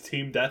fuck is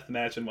Team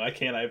Deathmatch and why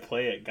can't I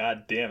play it?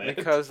 God damn it!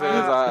 Because there's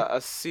a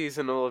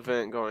seasonal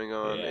event going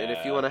on, and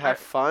if you want to have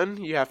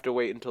fun, you have to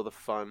wait until the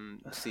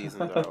fun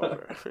seasons are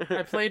over.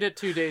 I played it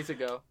 2 days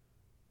ago.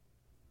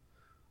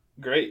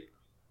 Great.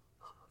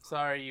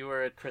 Sorry, you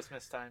were at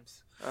Christmas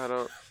times. I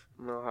don't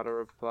know how to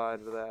reply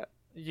to that.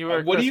 You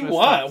were. What do you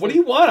want? What do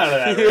you want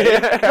out of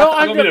that? Right? No,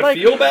 I'm just like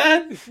feel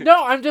bad.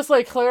 No, I'm just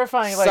like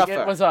clarifying. Like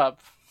it was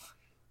up.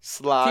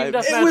 Slide.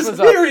 It was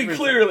very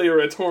clearly a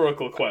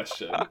rhetorical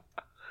question.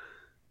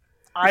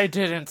 I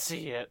didn't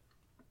see it.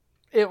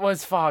 It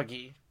was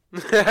foggy.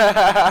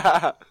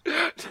 Yeah,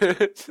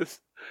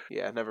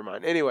 never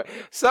mind. Anyway,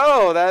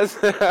 so that's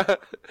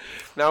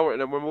now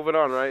we're moving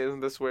on, right? Isn't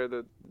this where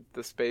the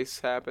space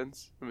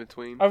happens in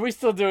between? Are we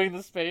still doing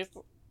the space?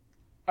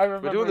 I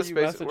remember we're doing the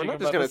space. We're not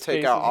just going to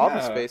take out all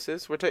the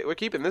spaces. We're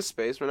keeping this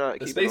space. We're not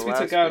keeping the space we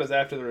took out is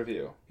after the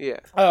review.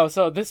 Yeah. Oh,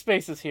 so this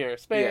space is here.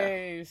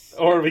 Space.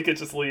 Yeah. Or we could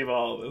just leave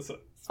all of this. Space.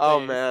 Oh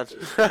man,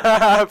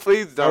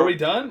 please don't. Are we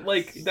done?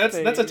 Like that's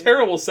a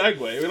terrible segue.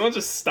 We don't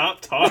just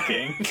stop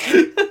talking.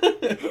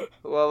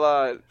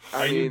 Well,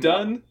 are you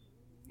done?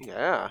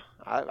 Yeah,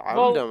 I'm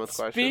done with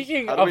questions.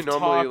 Speaking of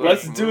talking,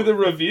 let's do the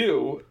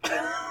review.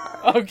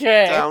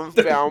 Okay.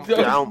 Wait.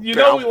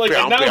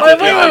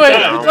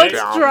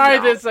 Let's try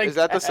this again. Is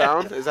that the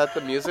sound? Is that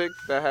the music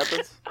that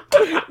happens?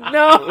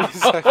 No.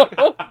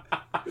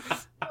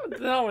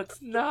 No, it's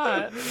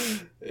not.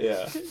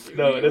 Yeah.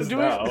 No, it is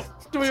now.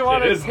 Do we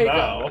want to take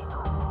now?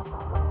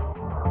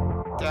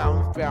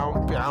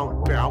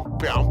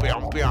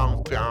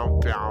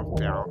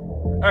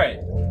 Alright.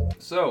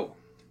 So,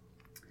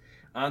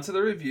 on to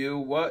the review.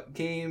 What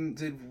game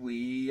did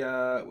we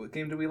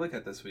look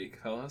at this week,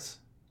 fellas?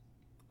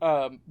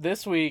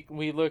 This week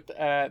we looked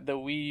at the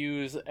Wii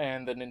U's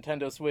and the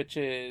Nintendo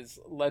Switch's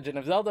Legend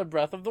of Zelda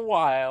Breath of the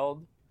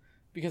Wild,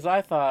 because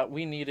I thought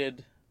we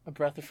needed a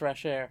breath of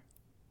fresh air.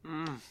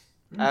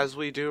 As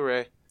we do,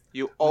 Ray.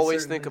 You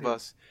always think of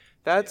us.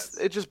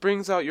 It just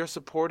brings out your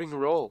supporting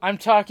role. I'm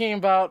talking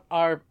about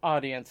our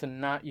audience and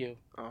not you.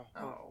 Oh.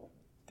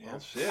 Well,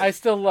 shit. I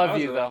still love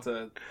you,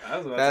 though. I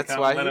was about to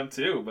compliment him,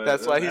 too. But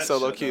that's why he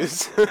solo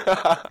queues.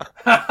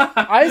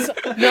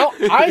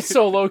 I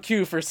solo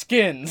queue for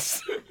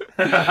skins.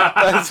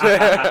 That's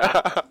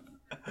fair.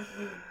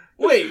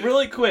 Wait,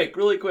 really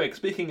quick.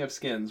 Speaking of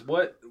skins,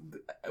 what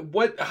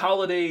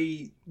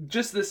holiday,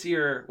 just this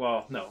year,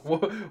 well, no,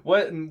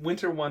 what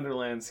Winter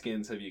Wonderland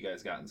skins have you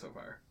guys gotten so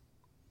far?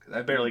 Because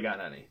I've barely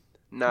gotten any.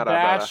 Not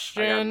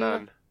Bastion, I got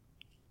none.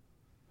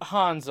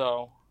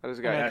 Hanzo.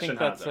 I think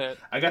that's it.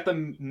 I got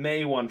the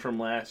May one from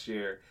last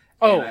year.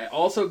 Oh. And I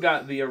also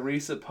got the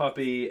Arisa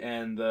puppy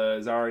and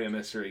the Zarya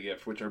mystery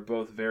gift, which are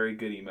both very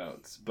good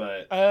emotes.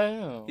 But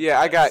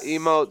yeah, I got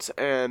emotes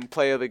and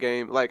play of the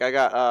game. Like I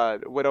got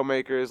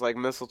Widowmaker's like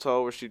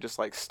mistletoe where she just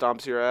like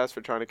stomps your ass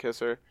for trying to kiss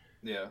her.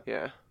 Yeah.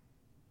 Yeah.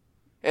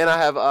 And I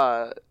have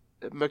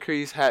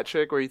McCree's hat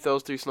trick where he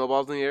throws 3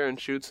 snowballs in the air and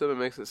shoots them and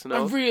makes it snow.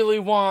 I really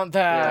want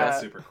that. Yeah, that's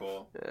super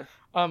cool. Yeah.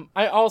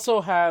 I also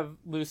have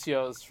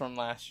Lucio's from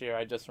last year.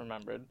 I just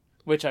remembered,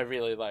 which I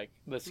really like.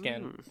 The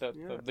skin,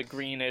 the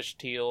greenish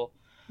teal,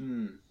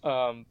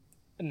 not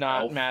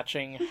Elf.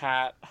 matching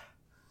hat.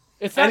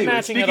 It's not Anyway,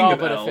 matching at speaking all, of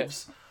but elves, it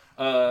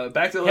fits.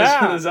 back to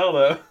Legend of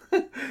Zelda.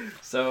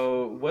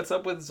 So, what's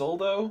up with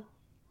Zoldo?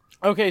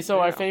 Okay, so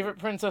our favorite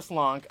Princess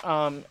Lonk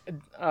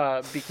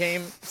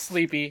became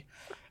sleepy,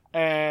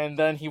 and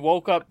then he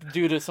woke up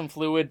due to some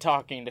fluid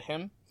talking to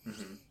him.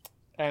 Mm-hmm.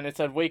 And it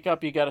said, "Wake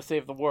up, you gotta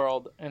save the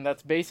world." And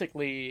that's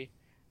basically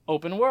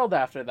open world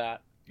after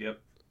that. Yep.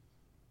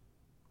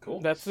 Cool.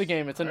 That's the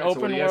game. It's an All right,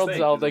 open so what do you guys world think?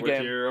 Zelda Is it worth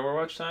game. your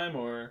Overwatch time,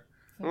 or?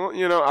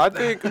 Well, I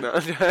think...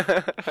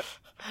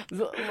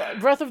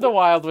 Breath of the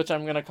Wild, which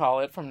I'm gonna call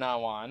it from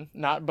now on,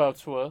 not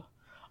Botsua,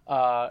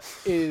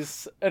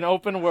 is an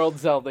open world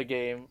Zelda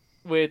game,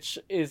 which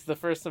is the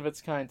first of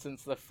its kind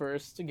since the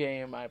first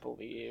game, I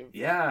believe.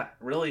 Yeah,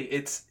 really.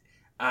 It's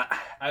so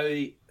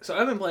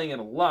I've been playing it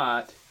a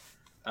lot.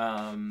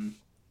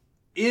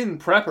 In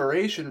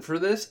preparation for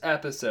this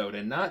episode,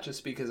 and not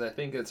just because I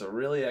think it's a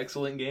really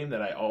excellent game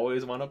that I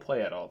always want to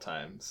play at all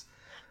times.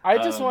 I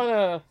just want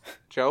to...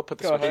 Joe, put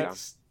the Go switch ahead. down.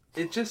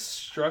 It just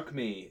struck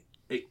me,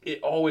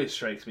 it always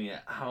strikes me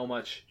at how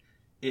much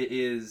it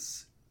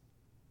is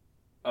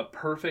a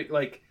perfect,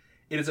 like,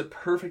 it is a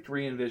perfect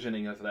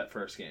re-envisioning of that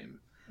first game.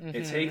 Mhm.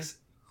 It takes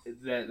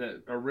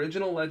that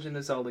original Legend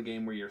of Zelda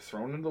game where you're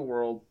thrown into the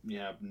world, you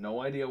have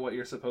no idea what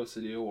you're supposed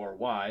to do or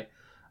why,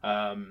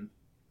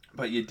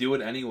 but you do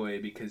it anyway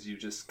because you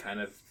just kind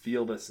of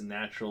feel this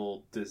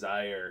natural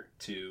desire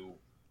to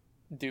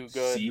do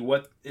good. see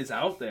what is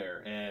out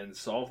there and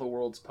solve the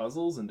world's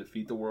puzzles and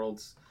defeat the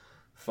world's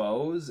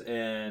foes.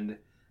 And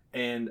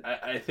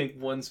I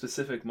think one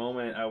specific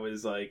moment I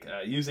was like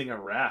using a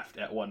raft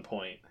at one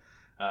point.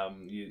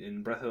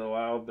 In Breath of the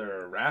Wild,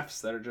 there are rafts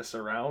that are just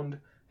around,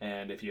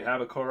 and if you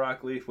have a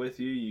Korok leaf with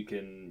you, you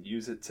can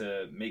use it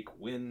to make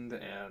wind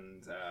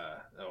and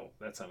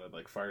that sounded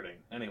like farting.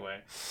 Anyway,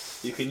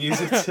 you can use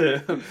it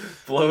to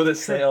blow the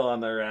sail on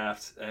the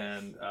raft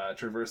and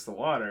traverse the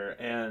water.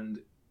 And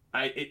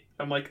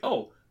I'm like,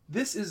 oh,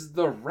 this is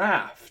the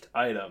raft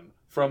item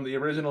from the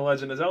original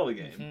Legend of Zelda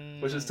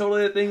game, which is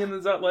totally a thing in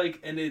the Zelda,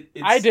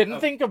 I didn't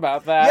think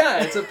about that.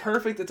 Yeah, it's a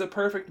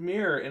perfect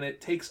mirror, and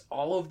it takes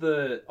all of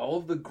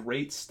the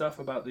great stuff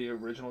about the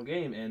original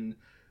game and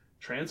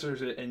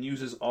transfers it and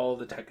uses all of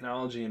the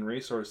technology and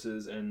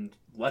resources and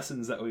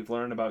lessons that we've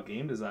learned about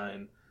game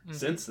design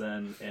since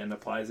then and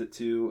applies it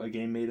to a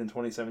game made in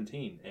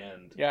 2017.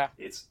 And yeah,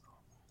 it's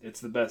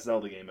the best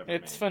Zelda game ever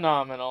made. It's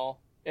phenomenal.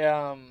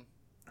 I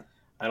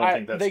don't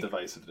think that's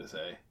divisive to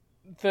say.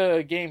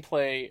 The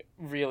gameplay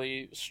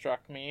really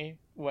struck me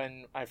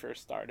when I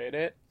first started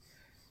it.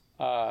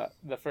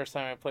 The first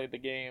time I played the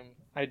game,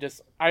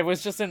 I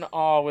was just in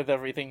awe with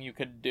everything you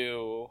could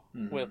do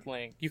with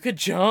Link. You could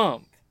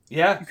jump.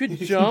 Yeah. You could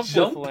jump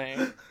with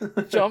Link.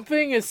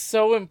 Jumping is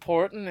so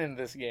important in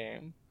this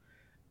game.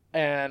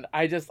 And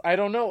I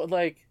don't know,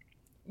 like,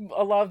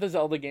 a lot of the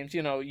Zelda games,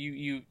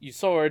 you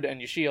sword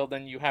and you shield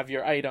and you have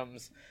your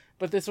items.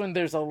 But this one,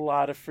 there's a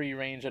lot of free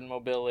range and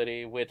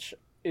mobility, which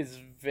is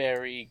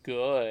very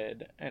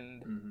good.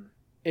 And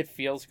it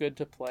feels good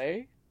to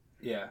play.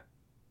 Yeah.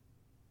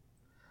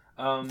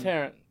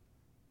 Terrence?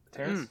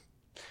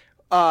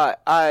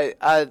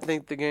 I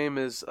think the game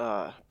is,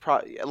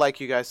 like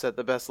you guys said,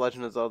 the best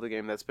Legend of Zelda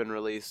game that's been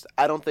released.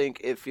 I don't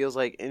think it feels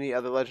like any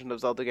other Legend of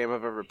Zelda game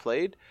I've ever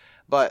played,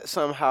 but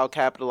somehow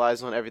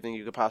capitalized on everything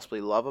you could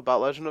possibly love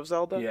about Legend of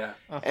Zelda. Yeah.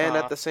 And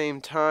at the same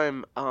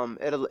time,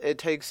 it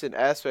takes an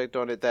aspect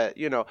on it that,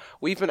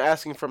 we've been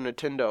asking from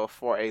Nintendo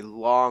for a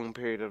long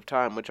period of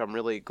time, which I'm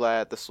really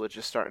glad the Switch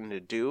is starting to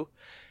do.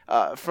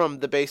 From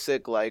the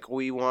basic, like,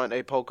 we want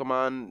a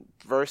Pokemon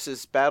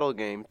versus battle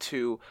game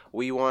to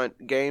we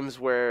want games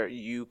where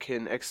you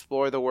can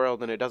explore the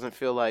world and it doesn't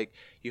feel like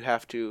you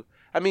have to.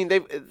 I mean,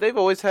 they've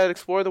always had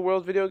explore the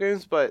world video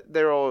games, but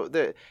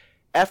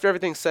after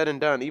everything's said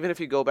and done, even if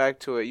you go back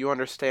to it, you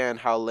understand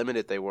how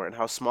limited they were and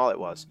how small it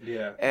was.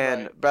 Yeah.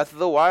 And Breath of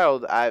the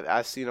Wild,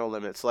 I see no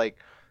limits. Like,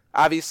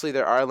 obviously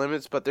there are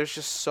limits, but there's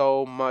just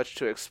so much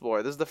to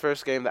explore. This is the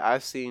first game that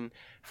I've seen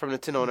from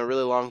Nintendo in a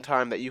really long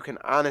time that you can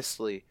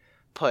honestly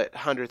put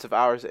hundreds of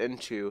hours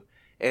into,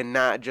 and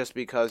not just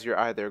because you're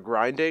either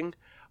grinding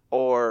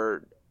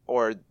or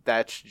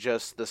that's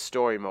just the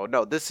story mode.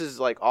 No, this is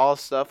like all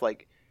stuff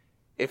like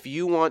if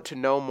you want to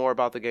know more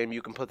about the game,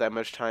 you can put that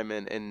much time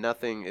in and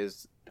nothing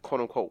is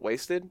quote unquote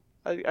wasted,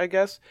 I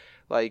guess.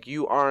 Like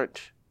you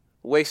aren't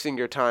wasting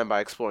your time by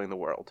exploring the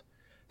world.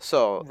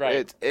 So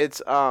Right.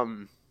 it's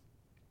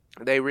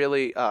they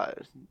really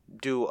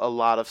do a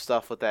lot of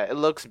stuff with that. It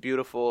looks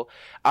beautiful.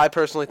 I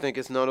personally think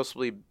it's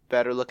noticeably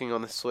better looking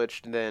on the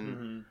Switch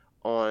than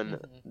on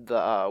the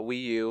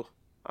Wii U.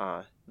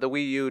 The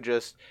Wii U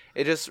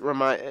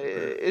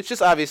it's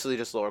just obviously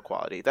just lower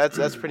quality.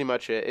 That's pretty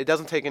much it. It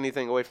doesn't take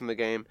anything away from the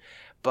game,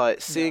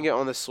 but seeing it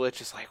on the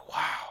Switch is like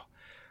wow.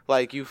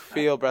 Like you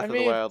feel Breath of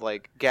the Wild,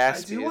 like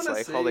gaspy. It's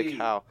like holy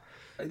cow.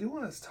 I do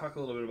want to talk a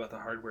little bit about the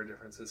hardware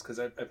differences because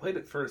I played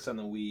it first on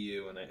the Wii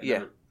U and I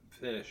never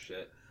finished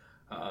it.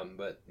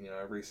 But you know,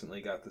 I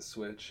recently got the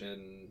Switch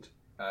and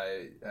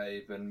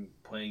I've been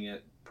playing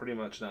it pretty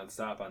much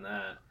nonstop on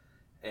that,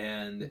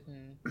 and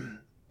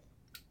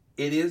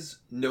it is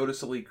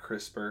noticeably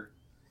crisper.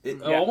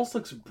 It almost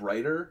looks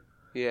brighter.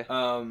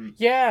 Yeah.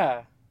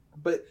 Yeah.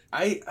 But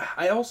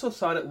I also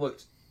thought it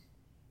looked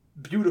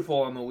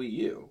beautiful on the Wii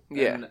U.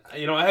 Yeah. And,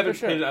 you know, I haven't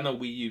played it on the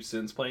Wii U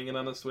since playing it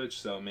on the Switch,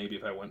 so maybe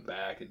if I went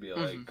back it'd be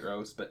like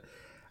gross. But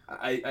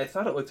I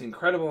thought it looked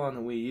incredible on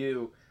the Wii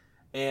U,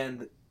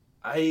 and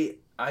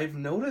I've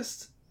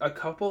noticed a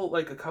couple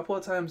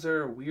of times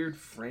there are weird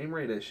frame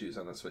rate issues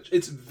on the Switch.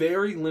 It's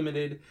very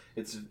limited.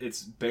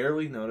 It's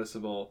barely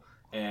noticeable,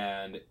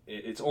 and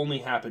it's only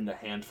happened a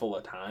handful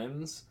of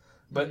times.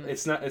 But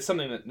it's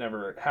something that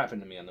never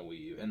happened to me on the Wii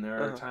U. And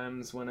there are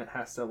times when it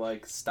has to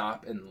like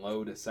stop and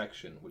load a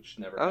section, which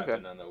never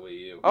happened on the Wii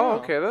U. Oh,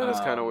 okay, that is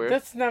kind of weird.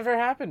 That's never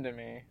happened to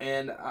me.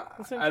 And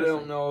I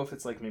don't know if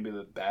it's like maybe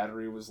the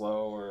battery was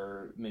low,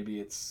 or maybe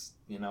it's,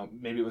 you know,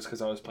 maybe it was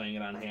because I was playing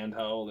it on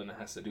handheld and it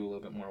has to do a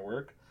little bit more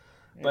work.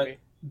 Maybe.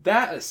 But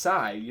that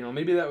aside, you know,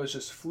 maybe that was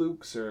just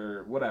flukes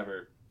or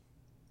whatever.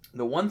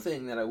 The one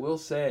thing that I will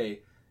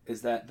say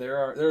is that there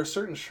are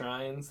certain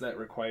shrines that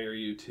require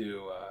you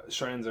to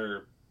shrines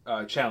are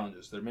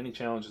challenges. There are many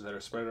challenges that are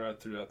spread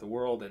out throughout the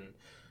world, and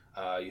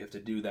you have to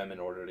do them in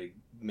order to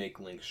make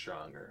Link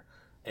stronger.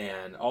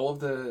 And all of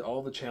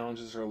the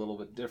challenges are a little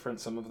bit different.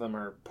 Some of them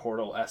are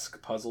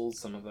Portal-esque puzzles.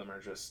 Some of them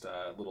are just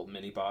little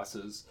mini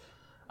bosses,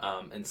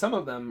 and some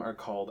of them are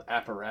called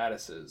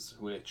apparatuses,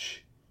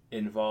 which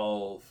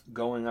involve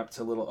going up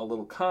to a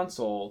little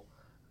console,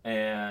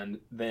 and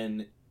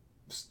then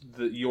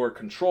your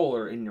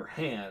controller in your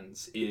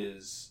hands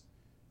is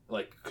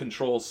like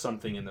controls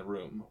something in the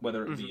room,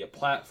 whether it be a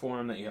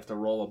platform that you have to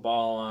roll a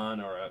ball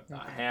on, or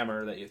a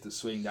hammer that you have to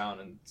swing down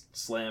and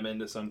slam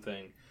into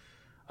something.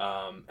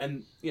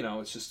 And you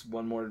know, it's just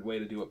one more way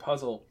to do a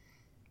puzzle.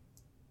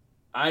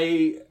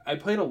 I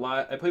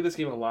played this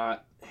game a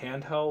lot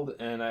handheld,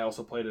 and I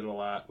also played it a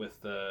lot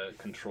with the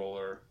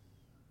controller,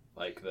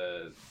 like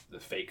the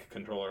fake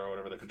controller or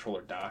whatever, the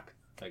controller dock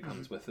that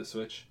comes with the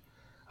Switch.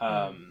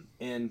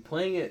 And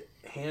playing it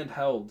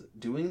handheld,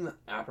 doing the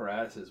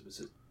apparatuses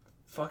was a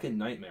fucking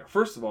nightmare.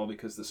 First of all,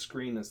 because the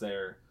screen is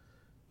there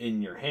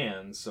in your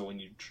hands, so when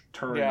you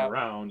turn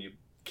around, you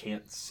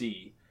can't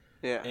see.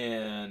 Yeah.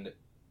 And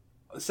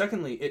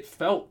secondly, it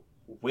felt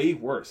way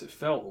worse. It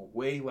felt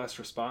way less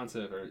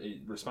responsive, or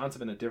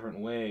responsive in a different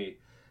way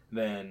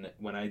than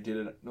when I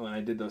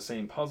did those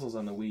same puzzles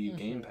on the Wii U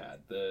gamepad.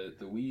 The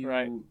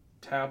Wii U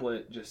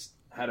tablet just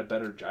had a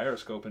better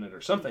gyroscope in it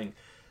or something.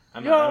 I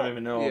don't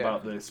even know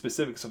about the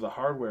specifics of the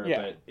hardware,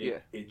 but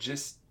it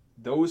just,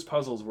 those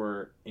puzzles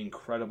were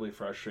incredibly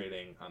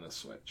frustrating on the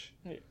Switch.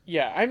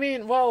 Yeah, I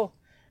mean, well,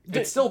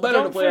 it's still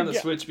better to play on the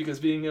Switch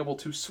because being able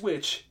to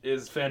switch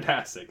is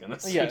fantastic, and the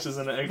Switch is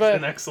an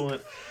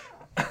excellent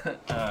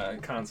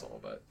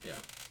console. But yeah,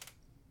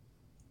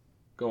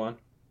 go on.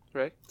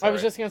 Right. Sorry. I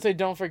was just gonna say,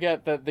 don't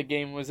forget that the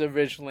game was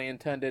originally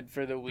intended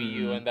for the Wii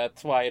U, and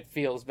that's why it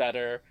feels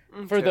better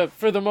for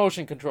the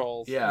motion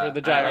controls. Yeah, for the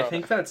gyro. I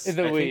think it's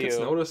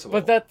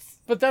noticeable.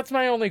 But that's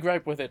my only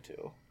gripe with it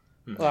too.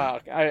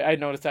 I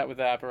noticed that with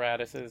the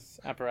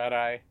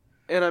apparati.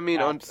 And I mean,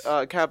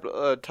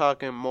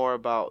 talking more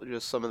about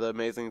just some of the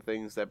amazing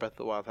things that Breath of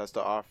the Wild has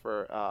to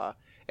offer.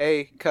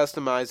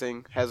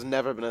 Customizing has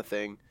never been a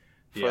thing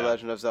for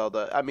Legend of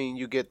Zelda. I mean,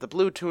 you get the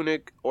blue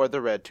tunic or the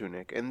red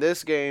tunic. In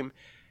this game,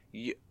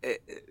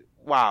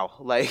 wow,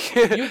 like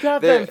you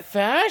got them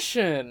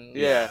fashion.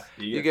 Yeah,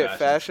 you get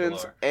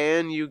fashions,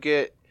 and you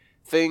get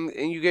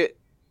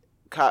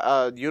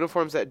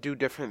uniforms that do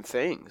different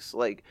things.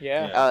 Like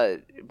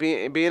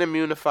being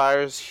immune to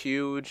fire is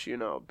huge. You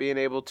know, being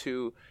able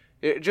to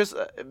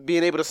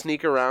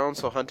sneak around,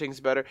 so hunting's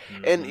better.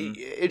 And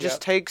it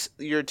just takes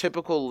your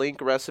typical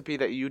Link recipe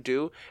that you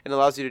do and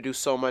allows you to do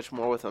so much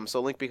more with them.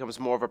 So Link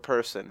becomes more of a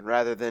person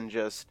rather than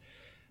just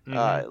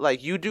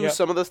like you do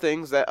some of the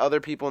things that other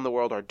people in the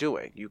world are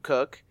doing. You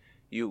cook,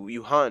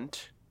 you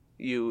hunt,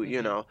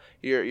 You know,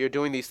 you're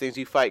doing these things.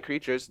 You fight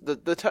creatures.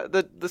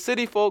 The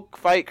city folk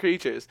fight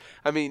creatures.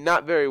 I mean,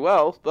 not very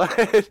well,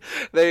 but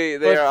they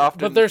are often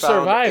but they're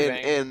found surviving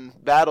in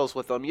battles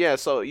with them. Yeah,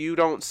 so you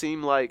don't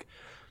seem like.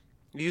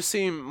 You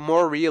seem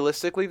more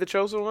realistically the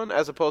chosen one,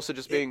 as opposed to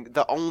just being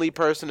the only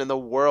person in the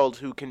world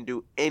who can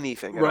do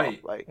anything at all.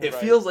 Like it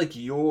feels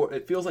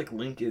like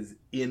Link is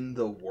in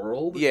the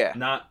world. Yeah.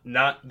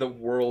 Not the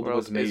world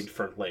was made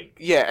for Link.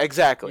 Yeah,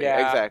 exactly.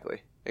 Yeah.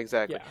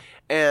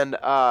 And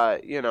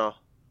you know,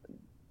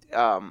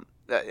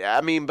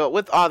 I mean, but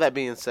with all that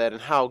being said,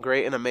 and how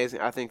great and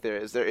amazing I think there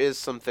is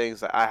some things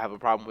that I have a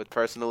problem with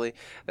personally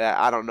that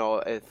I don't know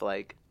if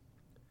like.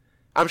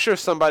 I'm sure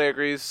somebody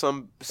agrees.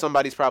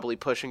 Somebody's probably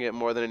pushing it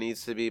more than it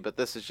needs to be, but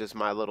this is just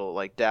my little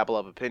like dabble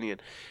of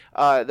opinion.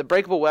 The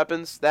breakable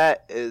weapons,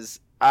 that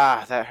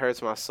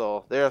hurts my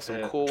soul. There are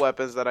some cool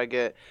weapons that I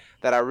get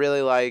that I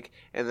really like,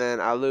 and then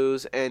I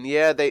lose. And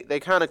yeah, they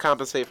kind of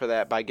compensate for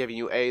that by giving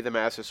you A, the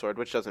Master Sword,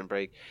 which doesn't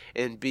break,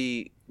 and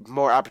B,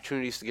 more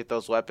opportunities to get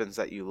those weapons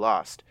that you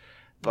lost.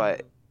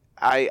 But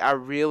I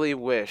really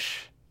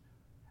wish.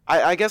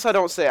 I guess I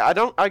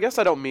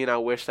don't mean I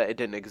wish that it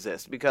didn't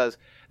exist, because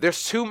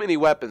there's too many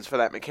weapons for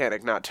that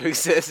mechanic not to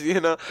exist, you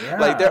know? Yeah,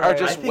 like there are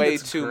just way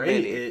too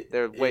many.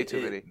 There are way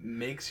too many. It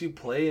makes you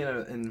play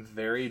in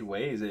varied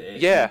ways.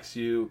 It makes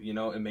you,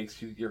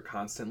 you're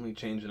constantly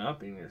changing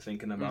up, and you're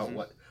thinking about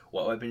what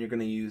weapon you're going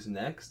to use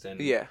next, and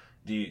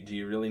do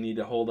you really need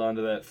to hold on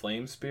to that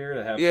flame spear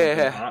to have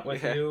something hot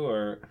with you,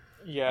 or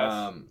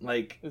yes,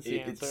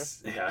 it's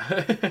the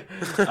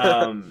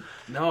answer.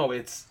 No,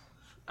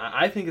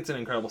 I think it's an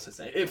incredible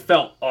system. It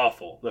felt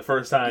awful the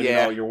first time,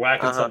 you're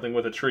whacking something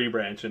with a tree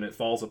branch and it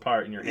falls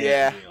apart in your hand.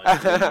 Yeah. And you're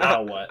like,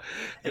 now what?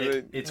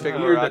 And it's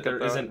weird that there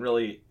isn't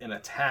really an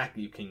attack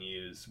you can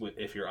use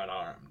if you're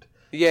unarmed.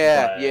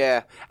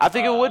 Yeah. I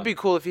think it would be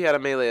cool if you had a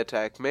melee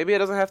attack. Maybe it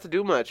doesn't have to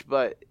do much,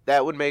 but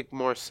that would make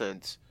more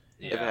sense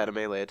if it had a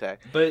melee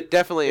attack. But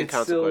definitely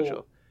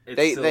inconsequential.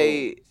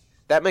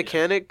 That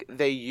mechanic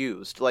they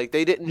used. Like,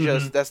 they didn't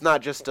just... That's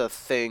not just a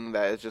thing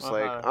that is just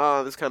like,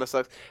 oh, this kind of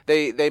sucks.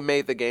 They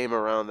made the game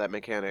around that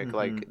mechanic.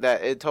 Like,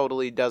 that it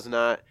totally does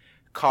not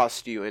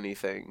cost you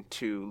anything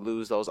to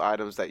lose those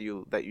items that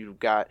you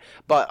got.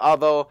 But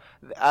although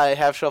I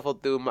have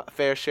shuffled through my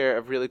fair share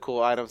of really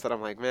cool items that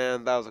I'm like,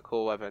 man, that was a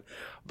cool weapon.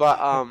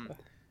 But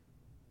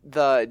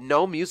the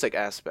no music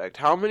aspect.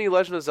 How many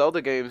Legend of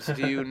Zelda games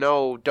do you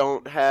know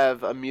don't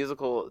have a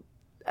musical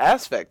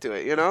aspect to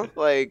it, you know?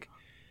 Like...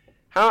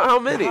 How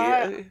many?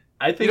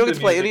 I think the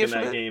music in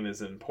that game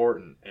is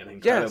important and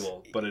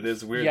incredible, but it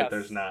is weird that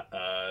there's not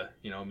a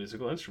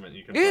musical instrument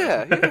you can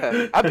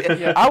play.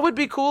 I would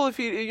be cool if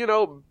he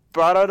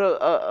brought out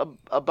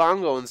a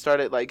bongo and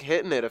started like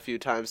hitting it a few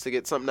times to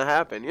get something to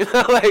happen. You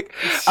know, like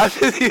I'm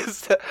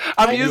used to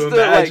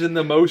imagine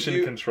the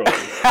motion control.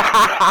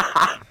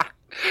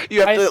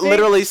 You have to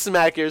literally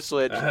smack your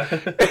Switch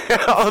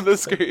on the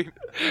screen.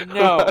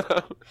 No.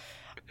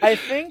 I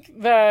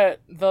think that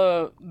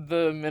the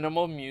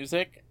minimal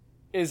music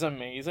is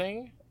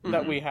amazing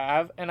that we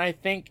have, and I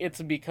think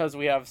it's because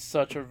we have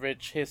such a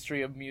rich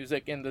history of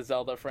music in the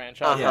Zelda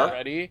franchise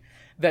already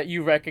that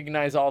you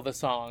recognize all the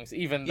songs,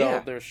 even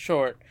though they're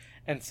short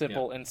and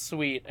simple and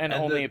sweet and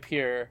only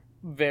appear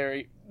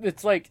very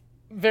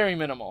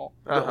minimal.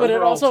 But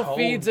it also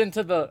feeds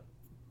into the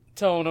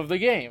tone of the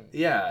game.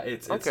 Yeah,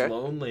 it's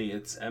lonely,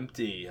 it's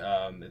empty,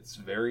 it's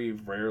very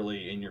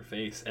rarely in your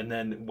face, and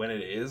then when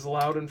it is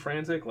loud and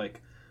frantic,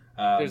 like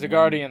there's a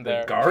guardian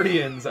there. The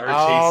guardians are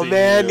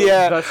chasing you.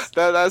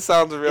 That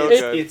sounds real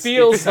good. It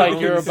feels like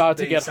you're about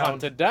to get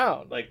hunted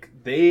down. Like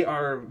they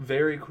are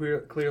very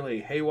clearly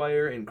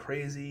haywire and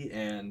crazy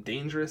and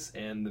dangerous,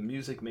 and the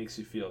music makes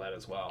you feel that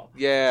as well.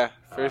 Yeah,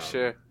 for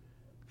sure.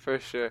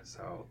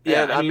 So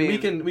yeah, I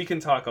mean we can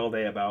talk all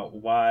day about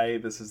why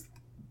this is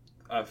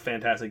a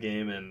fantastic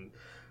game, and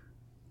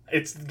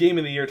it's game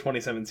of the year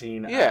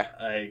 2017. Yeah,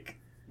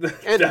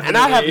 and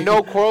I have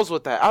no quarrels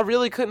with that. I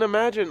really couldn't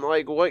imagine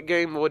like what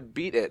game would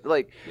beat it.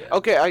 Like,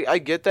 okay, I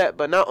get that,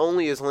 but not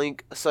only is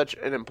Link such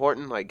an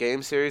important like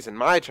game series in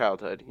my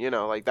childhood,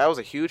 like that was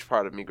a huge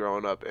part of me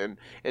growing up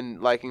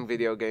and liking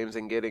video games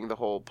and getting the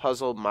whole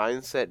puzzle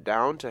mindset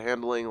down to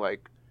handling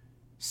like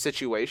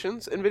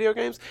situations in video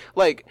games.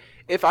 Like,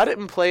 if I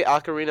didn't play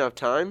Ocarina of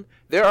Time,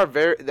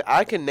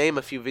 I can name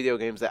a few video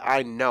games that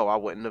I know I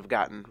wouldn't have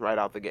gotten right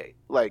out the gate.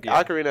 Like,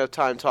 Ocarina of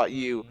Time taught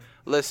you,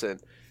 listen,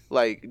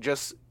 like,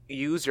 just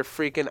use your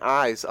freaking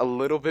eyes a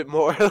little bit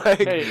more. Like,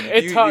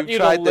 it taught you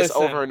tried to this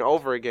listen. over and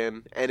over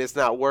again, and it's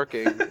not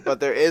working, but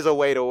there is a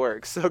way to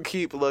work, so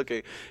keep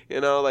looking.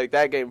 Like,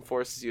 that game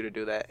forces you to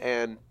do that,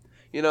 and,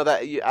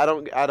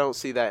 I don't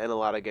see that in a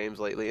lot of games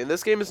lately, and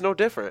this game is no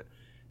different.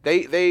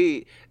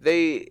 I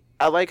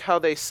like how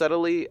they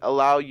subtly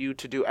allow you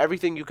to do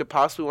everything you could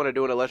possibly want to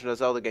do in a Legend of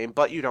Zelda game,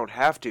 but you don't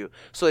have to.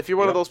 So if you're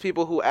one of those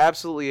people who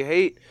absolutely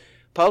hate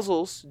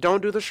puzzles,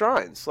 don't do the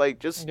shrines. Like,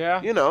 just, I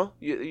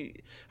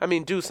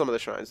mean, do some of the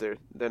shrines. They're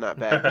not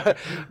bad.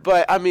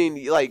 But I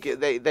mean, like,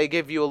 they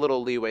give you a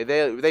little leeway.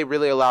 They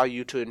really allow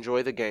you to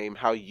enjoy the game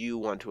how you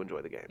want to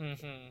enjoy the game.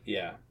 Mm-hmm.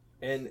 Yeah.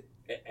 And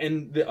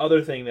the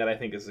other thing that I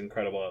think is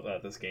incredible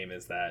about this game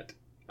is that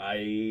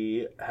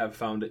I have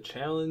found it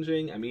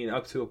challenging. I mean,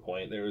 up to a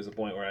point. There was a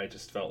point where I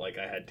just felt like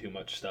I had too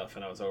much stuff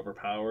and I was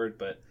overpowered,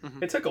 but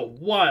it took a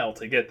while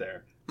to get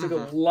there. It took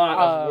a lot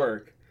of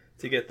work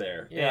to get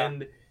there. Yeah.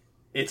 And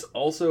it's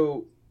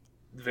also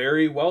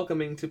very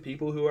welcoming to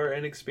people who are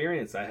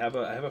inexperienced. I have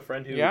a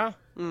friend who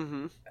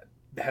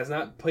has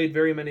not played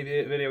very many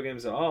video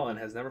games at all and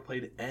has never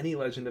played any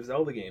Legend of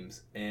Zelda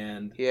games.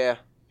 And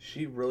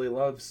she really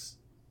loves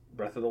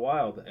Breath of the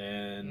Wild,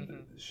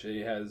 and she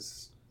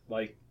has,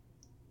 like,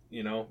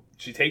 you know,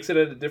 she takes it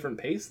at a different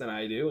pace than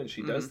I do, and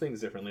she does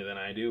things differently than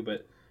I do,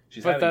 but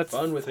she's having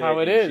fun with it. How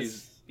it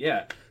is.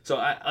 So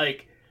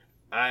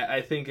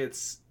I think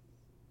it's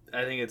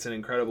an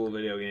incredible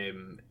video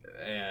game,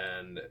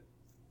 and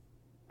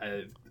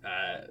I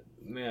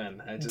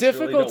just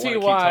really don't want to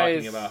keep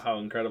talking about how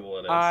incredible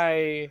it is.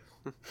 I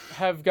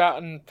have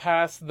gotten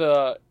past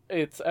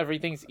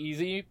everything's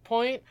easy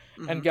point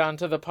and gone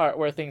to the part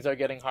where things are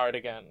getting hard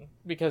again,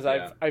 because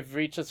I've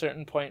reached a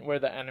certain point where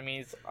the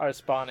enemies are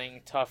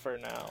spawning tougher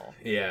now.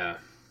 Yeah.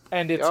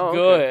 And it's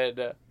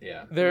good.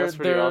 Yeah. That's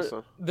pretty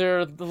awesome. They're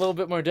a little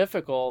bit more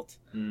difficult.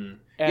 And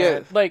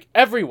like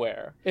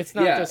everywhere. It's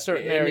not just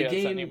certain areas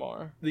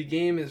anymore. The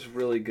game is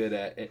really good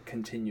at it.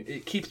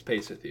 It keeps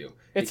pace with you.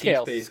 It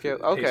scales.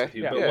 Okay. With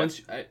you. But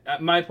once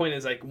my point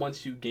is, like,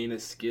 once you gain a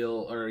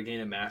skill or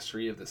gain a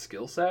mastery of the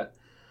skill set,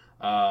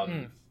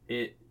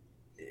 it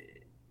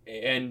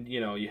and you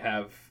know, you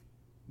have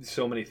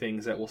so many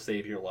things that will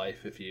save your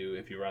life if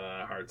you run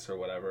out of hearts or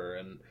whatever,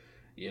 and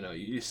you know,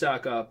 you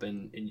stock up,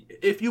 and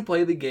if you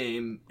play the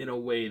game in a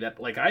way that,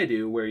 like I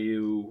do, where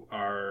you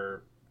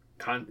are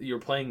you're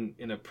playing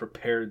in a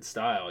prepared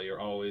style, you're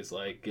always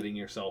like getting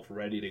yourself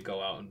ready to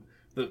go out, and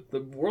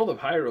the world of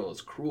Hyrule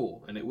is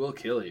cruel and it will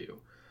kill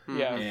you.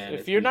 Yeah,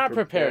 if you're not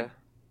prepared.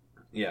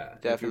 Yeah,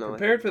 definitely. If you're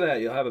prepared for that,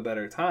 you'll have a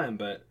better time,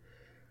 but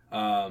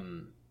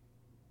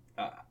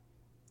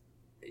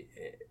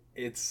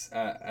it's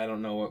I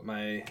don't know what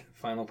my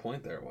final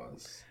point there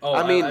was. Oh,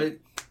 I mean,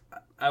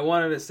 I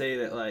wanted to say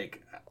that,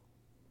 like,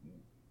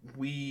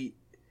 we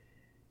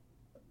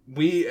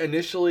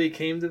initially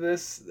came to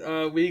this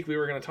week, we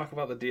were going to talk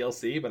about the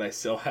DLC, but I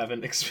still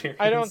haven't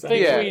experienced. I don't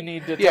think we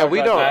need to. Yeah,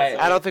 we don't.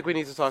 I don't think we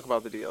need to talk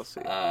about the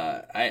DLC.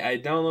 I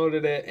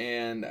downloaded it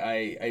and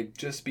I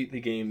just beat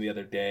the game the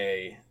other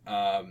day,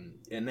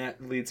 and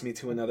that leads me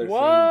to another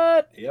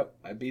thing. Yep,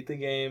 I beat the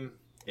game.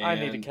 And I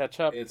need to catch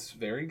up. It's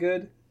very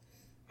good,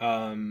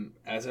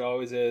 as it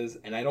always is,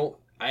 and I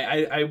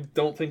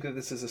don't think that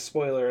this is a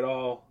spoiler at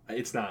all.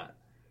 It's not,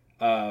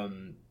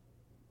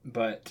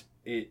 but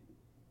it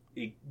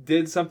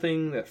did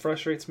something that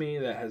frustrates me,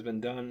 that has been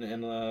done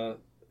in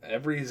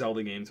every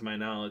Zelda game to my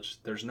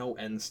knowledge. There's no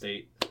end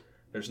state.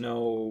 There's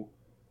no,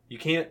 you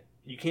can't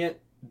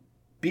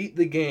beat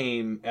the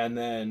game and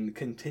then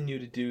continue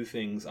to do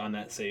things on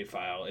that save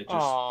file. It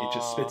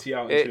just spits you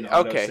out into an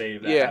auto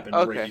save that happened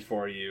right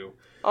before you.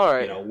 All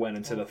right. You know, went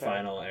into the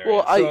final area.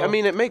 Well, I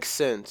mean, it makes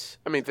sense.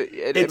 I mean,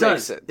 it does.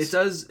 Makes sense. It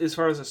does, as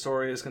far as the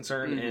story is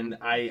concerned. And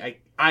I,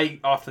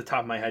 off the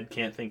top of my head,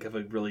 can't think of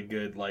a really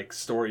good, like,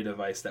 story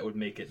device that would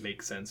make it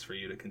make sense for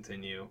you to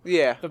continue.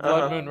 Yeah. The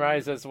Blood Moon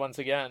rises once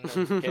again,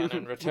 and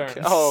Ganon returns.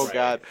 Oh,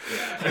 God.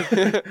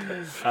 Yeah.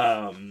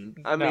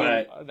 I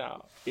mean,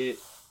 no.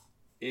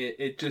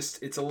 It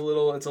just, it's a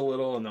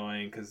little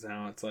annoying, because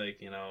now it's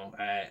like, you know,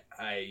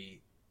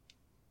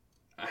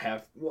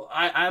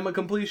 I'm a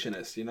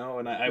completionist, you know,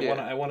 and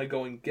I want to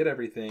go and get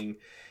everything,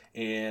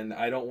 and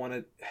I don't want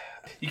to.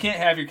 You can't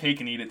have your cake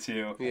and eat it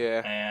too.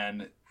 Yeah.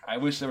 And I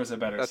wish there was a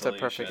better solution. That's a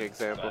perfect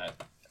example.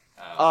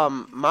 But,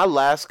 my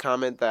last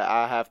comment that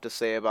I have to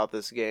say about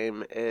this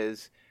game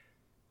is,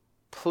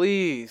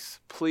 please,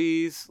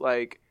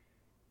 like,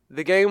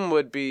 the game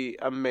would be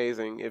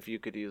amazing if you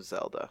could use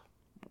Zelda.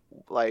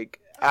 Like,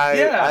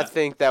 I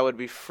think that would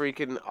be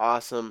freaking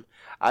awesome.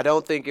 I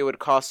don't think it would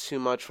cost too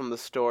much from the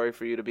story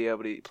for you to be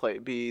able to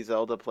be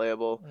Zelda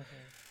playable.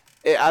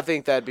 I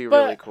think that'd be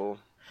really cool.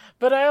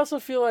 But I also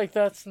feel like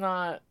that's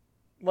not,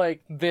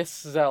 like, this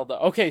Zelda.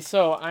 Okay,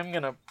 so I'm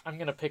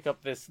gonna pick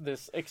up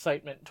this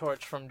excitement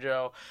torch from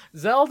Joe.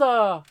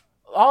 Zelda,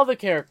 all the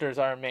characters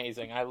are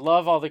amazing. I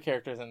love all the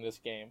characters in this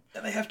game.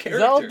 And they have character.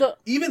 Zelda,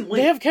 even Link.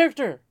 They have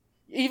character.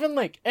 Even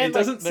Link. And it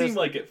doesn't seem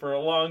like it for a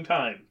long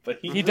time, but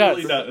he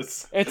really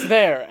does. It's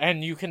there,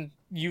 and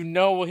you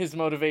know his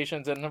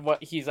motivations and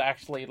what he's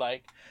actually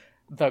like,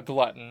 the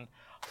glutton.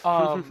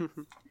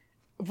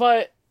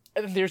 But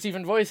there's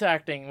even voice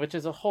acting, which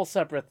is a whole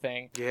separate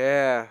thing.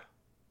 Yeah.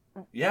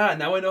 Yeah,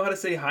 now I know how to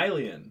say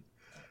Hylian.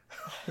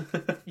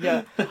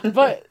 Yeah,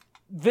 but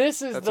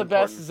this is the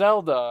best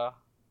Zelda,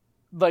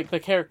 like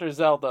the character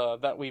Zelda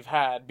that we've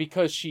had,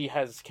 because she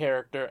has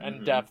character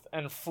and depth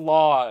and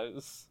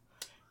flaws.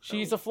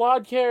 She's a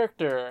flawed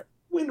character.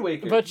 Wind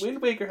Waker.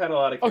 Wind Waker had a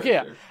lot of character.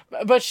 Okay,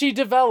 yeah. But she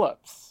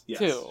develops,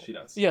 too. Yes, she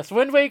does. Yes,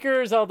 Wind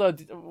Waker Zelda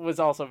was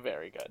also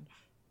very good.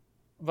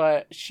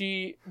 But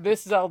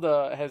this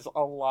Zelda has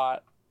a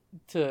lot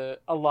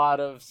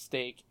of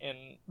stake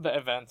in the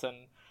events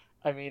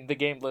I mean, the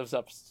game lives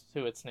up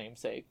to its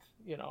namesake.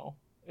 You know,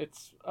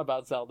 it's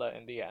about Zelda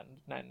in the end,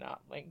 and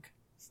not Link.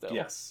 Still,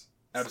 Yes,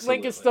 absolutely.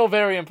 Link is still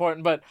very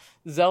important, but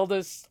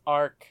Zelda's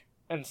arc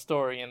and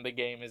story in the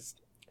game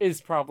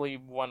is probably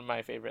one of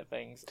my favorite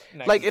things.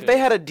 Like, if they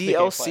had a the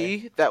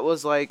DLC that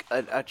was like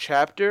a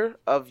chapter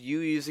of you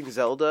using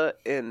Zelda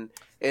and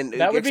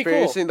That would be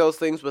experiencing those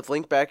things with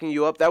Link backing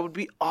you up, that would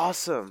be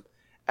awesome.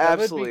 That would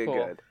be Absolutely cool.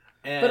 good.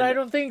 And But I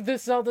don't think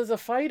this Zelda's a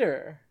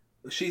fighter.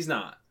 she's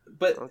not.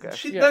 But Okay.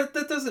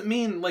 that doesn't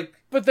mean like.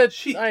 But that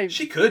She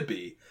could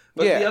be.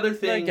 But Yeah, the other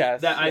thing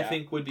guess, that I yeah.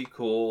 think would be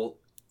cool,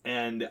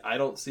 and I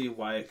don't see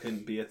why it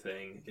couldn't be a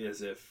thing,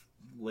 is if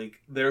Link,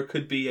 there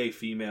could be a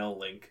female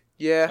Link.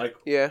 Yeah, Like,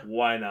 yeah.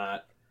 why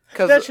not?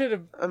 that Because should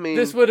have. I mean,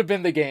 This would have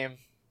been the game.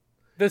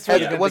 This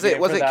would have been was the it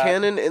game was for it that.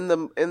 canon in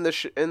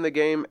the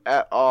game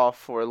at all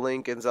for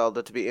Link and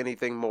Zelda to be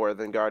anything more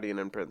than Guardian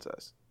and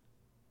Princess?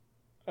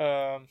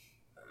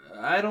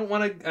 I don't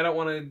want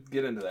to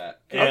get into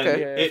that. And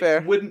Okay, it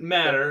fair. wouldn't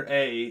matter.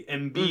 A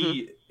and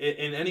B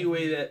in any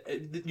way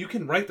that you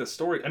can write the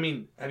story. I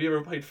mean, have you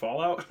ever played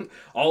Fallout?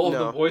 All of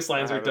No, the voice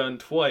lines I are haven't. done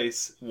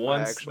twice.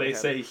 Once actually they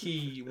say haven't.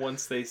 he,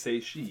 once they say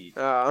she.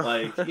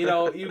 Like, Like,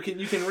 you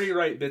can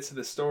rewrite bits of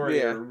the story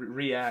Yeah. or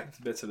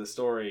react bits of the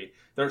story.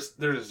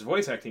 There's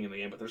voice acting in the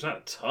game, but there's not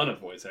a ton of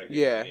voice acting.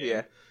 Yeah, in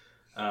the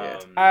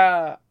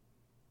game.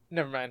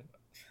 Never mind.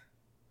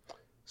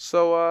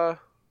 so,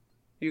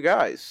 you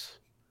guys,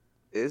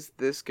 is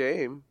this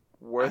game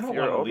I worth don't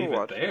your want to leave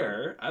Overwatch? it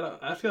there.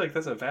 I feel like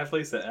that's a bad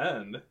place to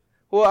end.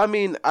 Well, I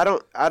mean, I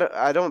don't.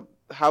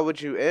 How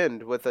would you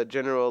end with a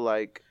general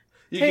like?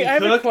 You Hey, I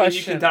can have a cook and you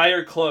question. can dye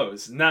your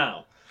clothes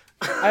now.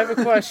 I have a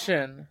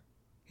question.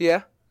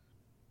 Yeah,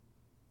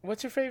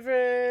 What's your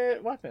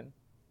favorite weapon?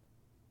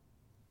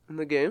 in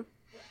the game,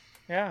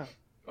 Yeah.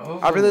 Oh.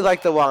 I really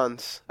like the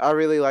wands. I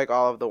really like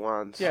all of the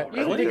wands. Yeah, Oh,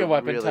 you really? can pick a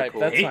weapon Really type. cool.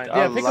 That's Hate fine. that.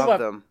 Yeah, I pick a love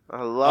weapon. them.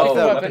 I love Oh,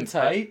 Pick a them. weapon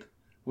type.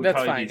 would That's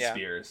probably fine, be yeah.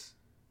 spears.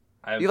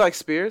 You like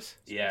spears?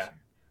 Yeah.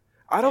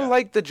 I don't Yeah.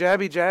 like the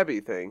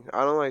jabby thing.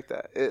 I don't like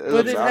that. It But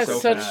looks it awesome. has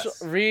So awkward. such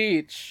fast.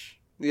 reach.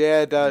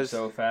 Yeah, it They're does.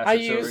 so fast. I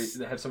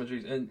They have so much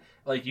reason, and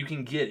like you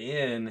can get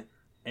in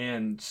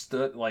and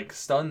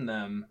stun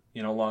them,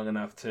 long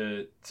enough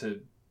to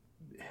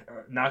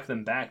knock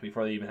them back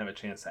before they even have a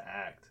chance to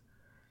act.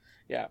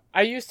 Yeah,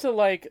 I used to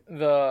like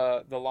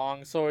the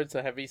long swords,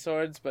 the heavy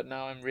swords, but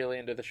now I'm really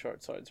into the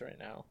short swords right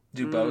now.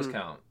 Do bows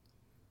count?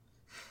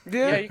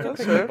 Yeah, you can that's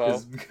pick fair. a bow.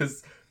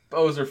 Because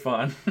bows are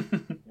fun.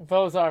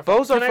 Bows are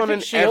Bows are Can I fun pick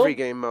in shield? every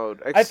game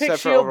mode pick except for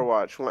shield.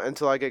 Overwatch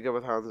until I get good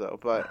with Hanzo.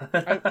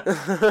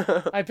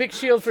 But I pick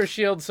shield for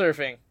shield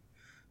surfing.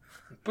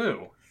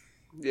 Boo.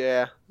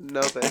 yeah,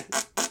 no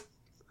thanks.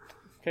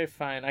 Okay,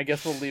 fine. I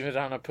guess we'll leave it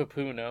on a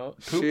poo-poo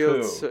note.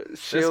 Poo-poo.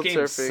 Shield game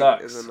surfing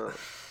sucks. is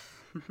enough.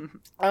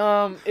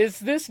 Is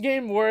this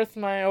game worth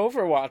my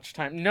Overwatch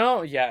time?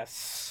 No.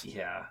 Yes.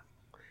 Yeah.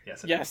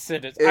 Yes. Yes,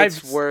 it is.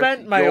 It's I've worth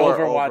spent my your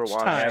Overwatch,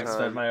 Overwatch I time. have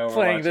spent my Overwatch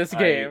Playing this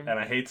game. and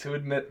I hate to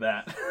admit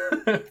that.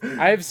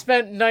 I've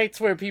spent nights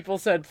where people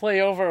said play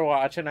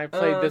Overwatch, and I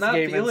played this not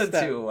game feeling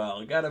instead. too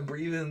well. Gotta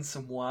breathe in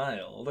some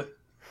wild.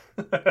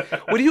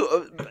 What do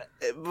you?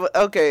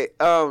 Okay.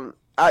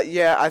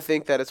 I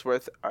think that it's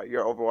worth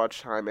your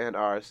Overwatch time and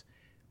ours.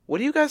 What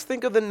do you guys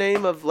think of the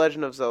name of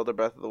Legend of Zelda: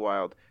 Breath of the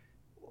Wild?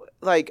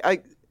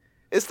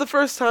 It's the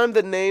first time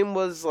the name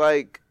was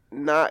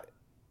not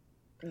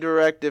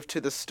directive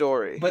to the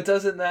story. But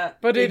doesn't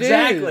that? But it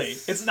exactly.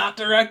 is. It's not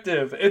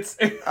directive. It's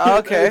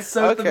Okay, It's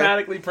so okay.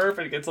 thematically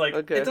perfect. It's like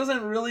Okay. it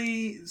doesn't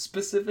really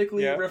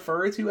specifically Yeah.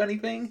 refer to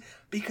anything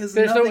because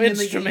There's no nothing in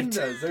the instrument.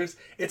 game does.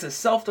 It's a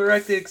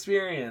self-directed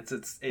experience.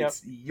 It's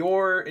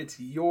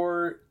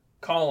your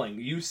calling.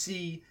 You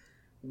see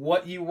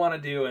what you want to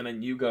do and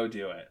then you go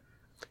do it.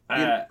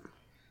 I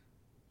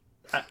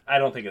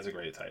don't think it's a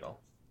great title.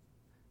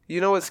 You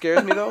know what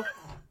scares me though?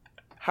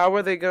 How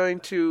are they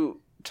going to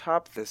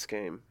top this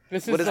game?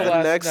 This is What is the the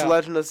last, next no.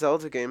 Legend of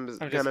Zelda game I'm just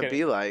gonna kidding.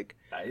 be like?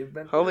 I've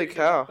been Holy worried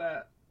cow. about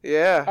that.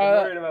 Yeah.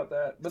 I'm worried about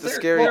that. But It's a there,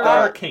 scary there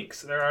thought. are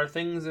kinks. There are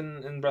things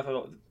in Breath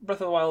of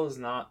the Wild is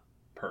not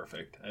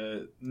perfect.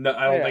 No,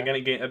 I don't Yeah.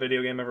 think a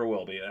video game ever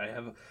will be. I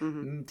have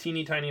Mhm.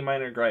 teeny tiny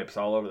minor gripes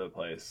all over the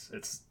place.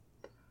 It's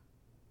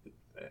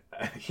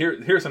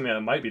here's something that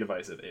might be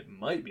divisive. It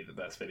might be the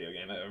best video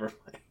game I've ever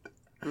played.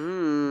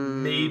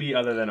 Maybe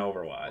other than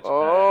Overwatch.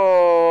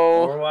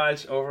 Oh,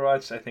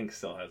 Overwatch, I think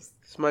still has.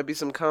 this might be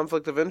some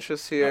conflict of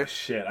interest Oh here.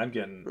 shit! I'm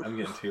getting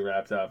too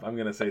wrapped up. I'm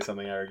gonna say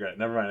something I regret.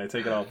 Never mind. I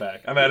take it all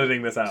back. I'm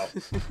editing this out.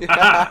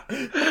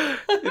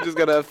 You're just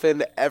gonna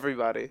offend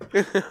everybody.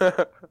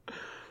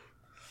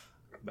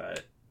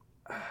 But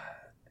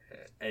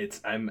I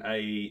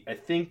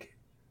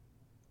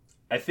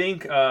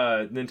think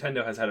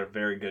Nintendo has had a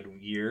very good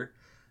year,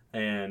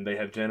 and they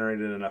have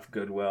generated enough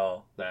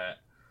goodwill that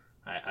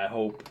I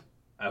hope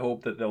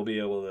that they'll be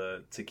able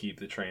to keep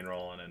the train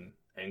rolling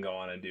and go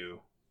on and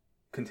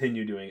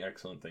continue doing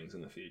excellent things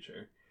in the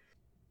future.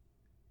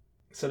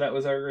 So that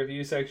was our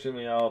review section.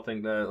 We all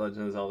think that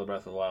Legend of Zelda: Breath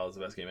of the Wild is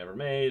the best game ever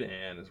made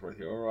and is worth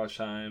your Overwatch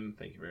time.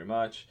 Thank you very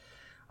much.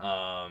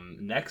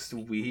 Next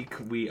week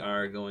we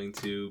are going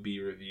to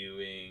be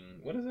reviewing,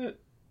 what is it?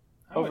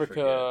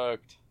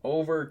 Overcooked.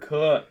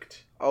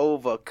 Overcooked,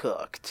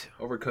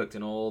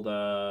 an old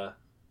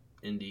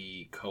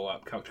indie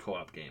couch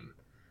co-op game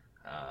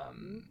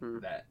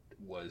that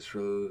was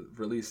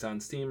released on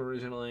Steam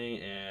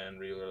originally and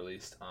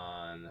re-released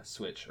on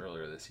Switch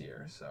earlier this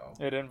year. So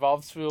it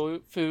involves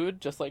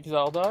food, just like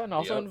Zelda, and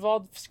also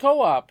involves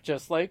co-op,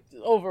 just like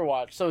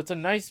Overwatch. So it's a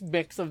nice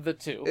mix of the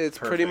two. It's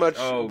pretty much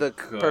the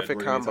perfect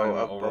We're combo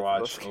of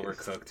Overwatch,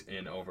 Overcooked,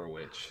 and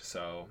OverWhich.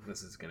 So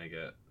this is gonna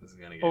get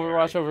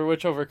Overwatch, hairy.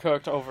 Overwitch,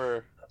 Overcooked,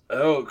 over.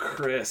 Oh,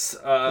 Chris.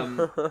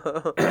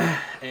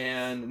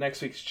 And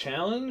next week's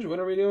challenge, what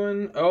are we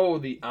doing? Oh,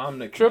 the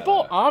Omnic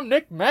Triple meta.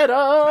 Omnic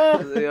meta!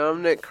 The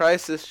Omnic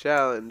Crisis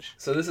Challenge.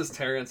 So this is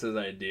Terrence's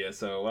idea.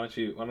 So why don't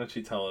you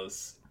tell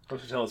us where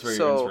your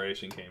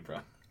inspiration came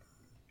from?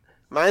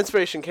 My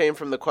inspiration came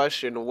from the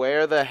question,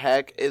 where the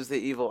heck is the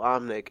evil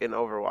Omnic in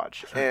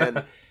Overwatch?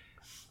 And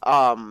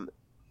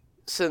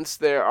since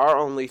there are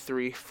only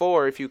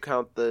 4 if you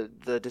count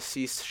the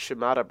deceased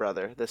Shimada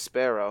brother, the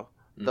Sparrow,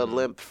 the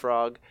limp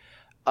frog,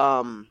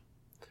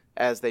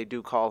 as they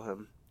do call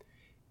him.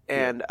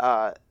 And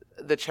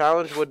the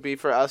challenge would be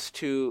for us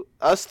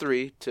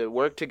 3 to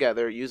work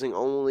together using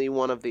only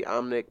one of the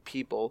Omnic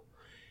people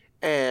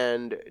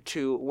and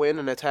to win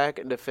an attack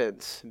and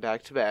defense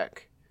back to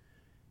back.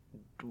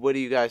 What do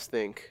you guys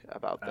think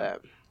about that?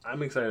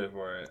 I'm excited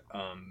for it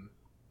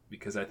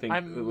because I think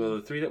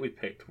the 3 that we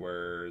picked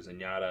were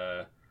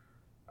Zenyatta,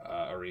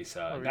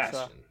 Orisa, and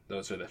Bastion.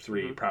 Those are the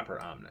 3 proper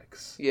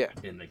Omnics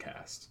in the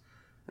cast.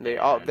 They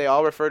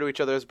all refer to each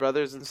other as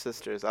brothers and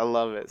sisters. I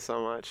love it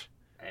so much.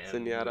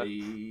 And Zenyatta.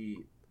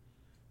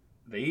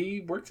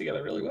 They work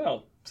together really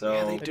well. So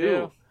yeah, they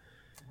do.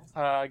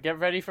 Get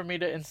ready for me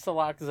to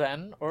insta-lock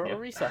Zen or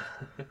Orisa.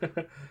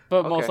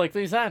 But most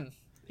likely Zen.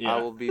 Yeah.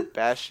 I will be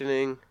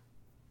bastioning.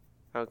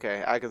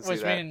 Okay, I can see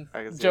Which that.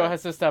 means Joe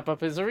has to step up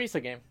his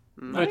Orisa game.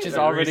 Which is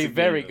already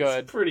very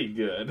good. Pretty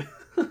good.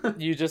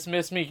 You just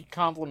missed me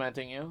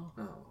complimenting you.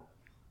 Oh.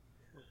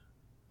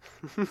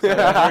 So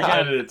I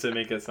edited it to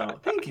make it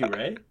sound. Thank you,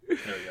 Ray. There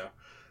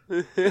we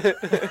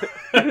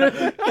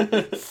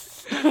go.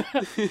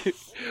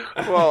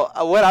 Well,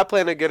 what I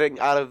plan on getting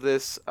out of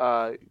this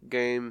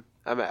game,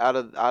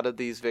 out of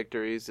these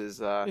victories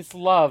is it's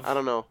love. I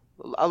don't know,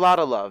 a lot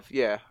of love.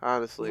 Yeah,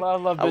 honestly, a lot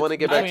of love. I want to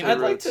get back to the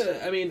roots.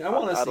 I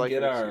want us to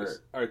get our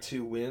our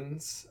 2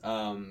 wins.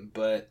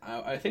 But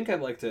I think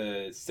I'd like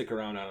to stick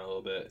around on it a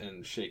little bit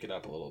and shake it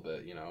up a little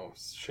bit.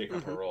 Shake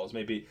up our roles.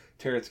 Maybe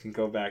Terrence can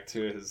go back to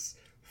his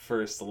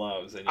first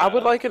loves. I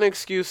would like an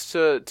excuse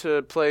to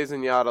play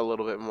Zenyatta a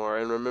little bit more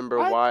and remember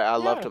why I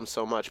loved him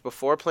so much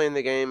before playing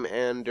the game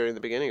and during the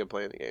beginning of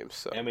playing the game.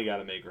 So and we got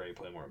to make Ray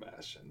play more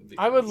Bastion.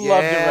 I would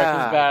love to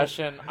wreck his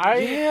Bastion.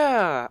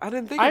 I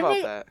didn't think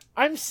about that.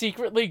 I'm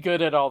secretly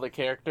good at all the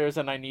characters,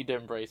 and I need to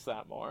embrace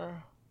that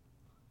more.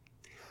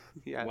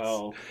 Yes.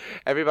 Well,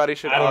 everybody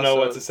should. I don't know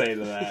what to say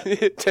to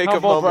that. Take a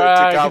moment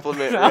to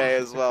compliment Ray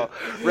as well.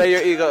 Ray,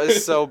 your ego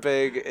is so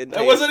big. And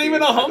that wasn't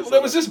even a humble.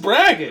 That was just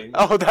bragging.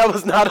 Oh, that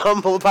was not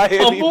humble by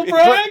any means. Humble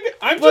brag?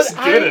 I'm just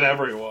good at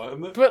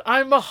everyone. But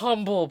I'm a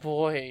humble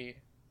boy.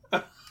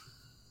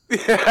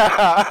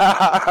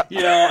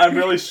 I'm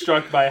really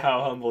struck by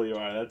how humble you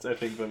are. That's, I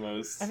think, the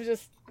most.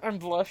 I'm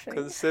blushing.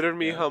 Consider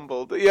me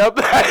humbled. Yep,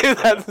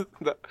 that's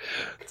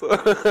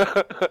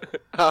a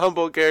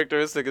humble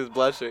characteristic is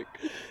blushing.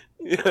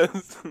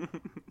 Yes.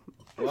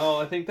 Well,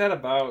 I think that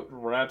about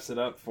wraps it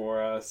up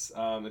for us.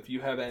 If you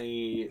have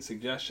any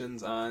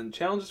suggestions on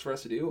challenges for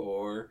us to do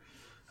or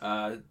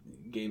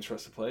games for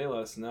us to play,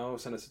 let us know.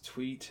 Send us a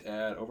tweet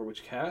at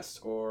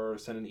OverWhitchCast or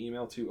send an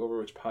email to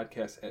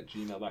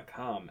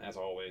overwhitchpodcast@gmail.com. As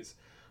always,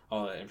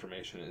 all that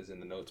information is in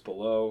the notes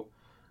below.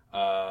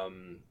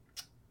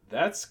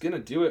 That's going to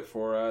do it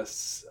for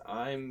us.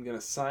 I'm going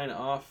to sign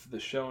off the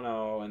show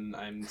now, and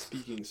I'm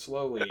speaking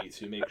slowly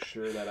to make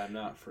sure that I'm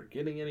not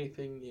forgetting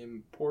anything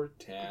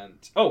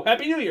important. Oh,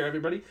 Happy New Year,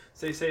 everybody.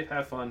 Stay safe,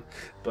 have fun,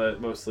 but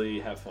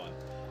mostly have fun.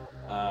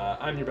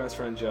 I'm your best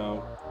friend,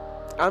 Joe.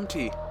 I'm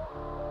T.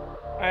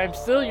 I'm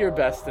still your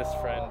bestest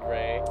friend,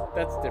 Ray.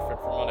 That's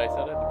different from what I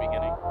said at the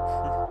beginning.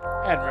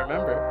 And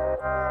remember,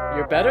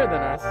 you're better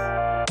than us.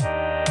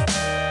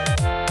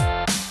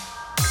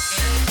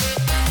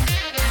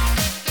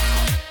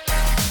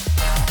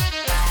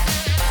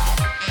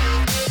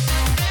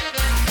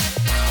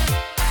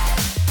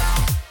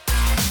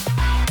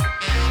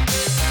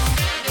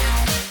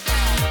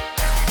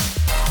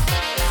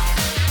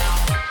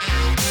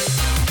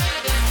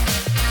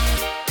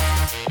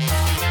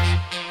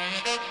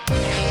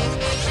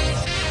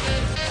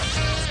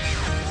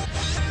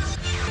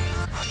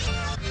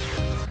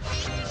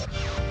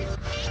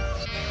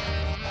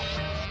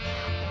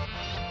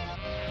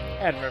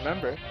 And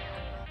remember,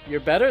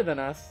 you're better than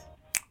us,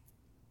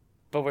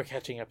 but we're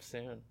catching up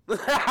soon.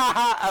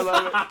 I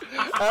love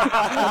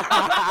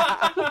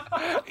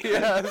it.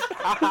 Yes.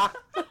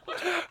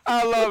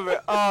 I love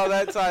it. Oh,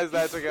 that ties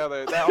that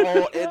together. That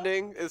whole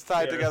ending is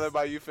tied together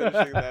by you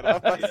finishing that.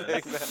 I'm not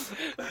saying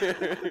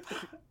that.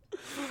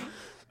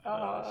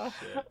 Oh,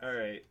 shit. All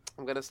right.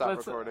 I'm going to stop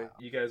recording.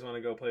 You guys want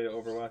to go play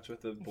Overwatch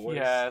with the boys?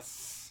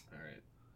 Yes. All right.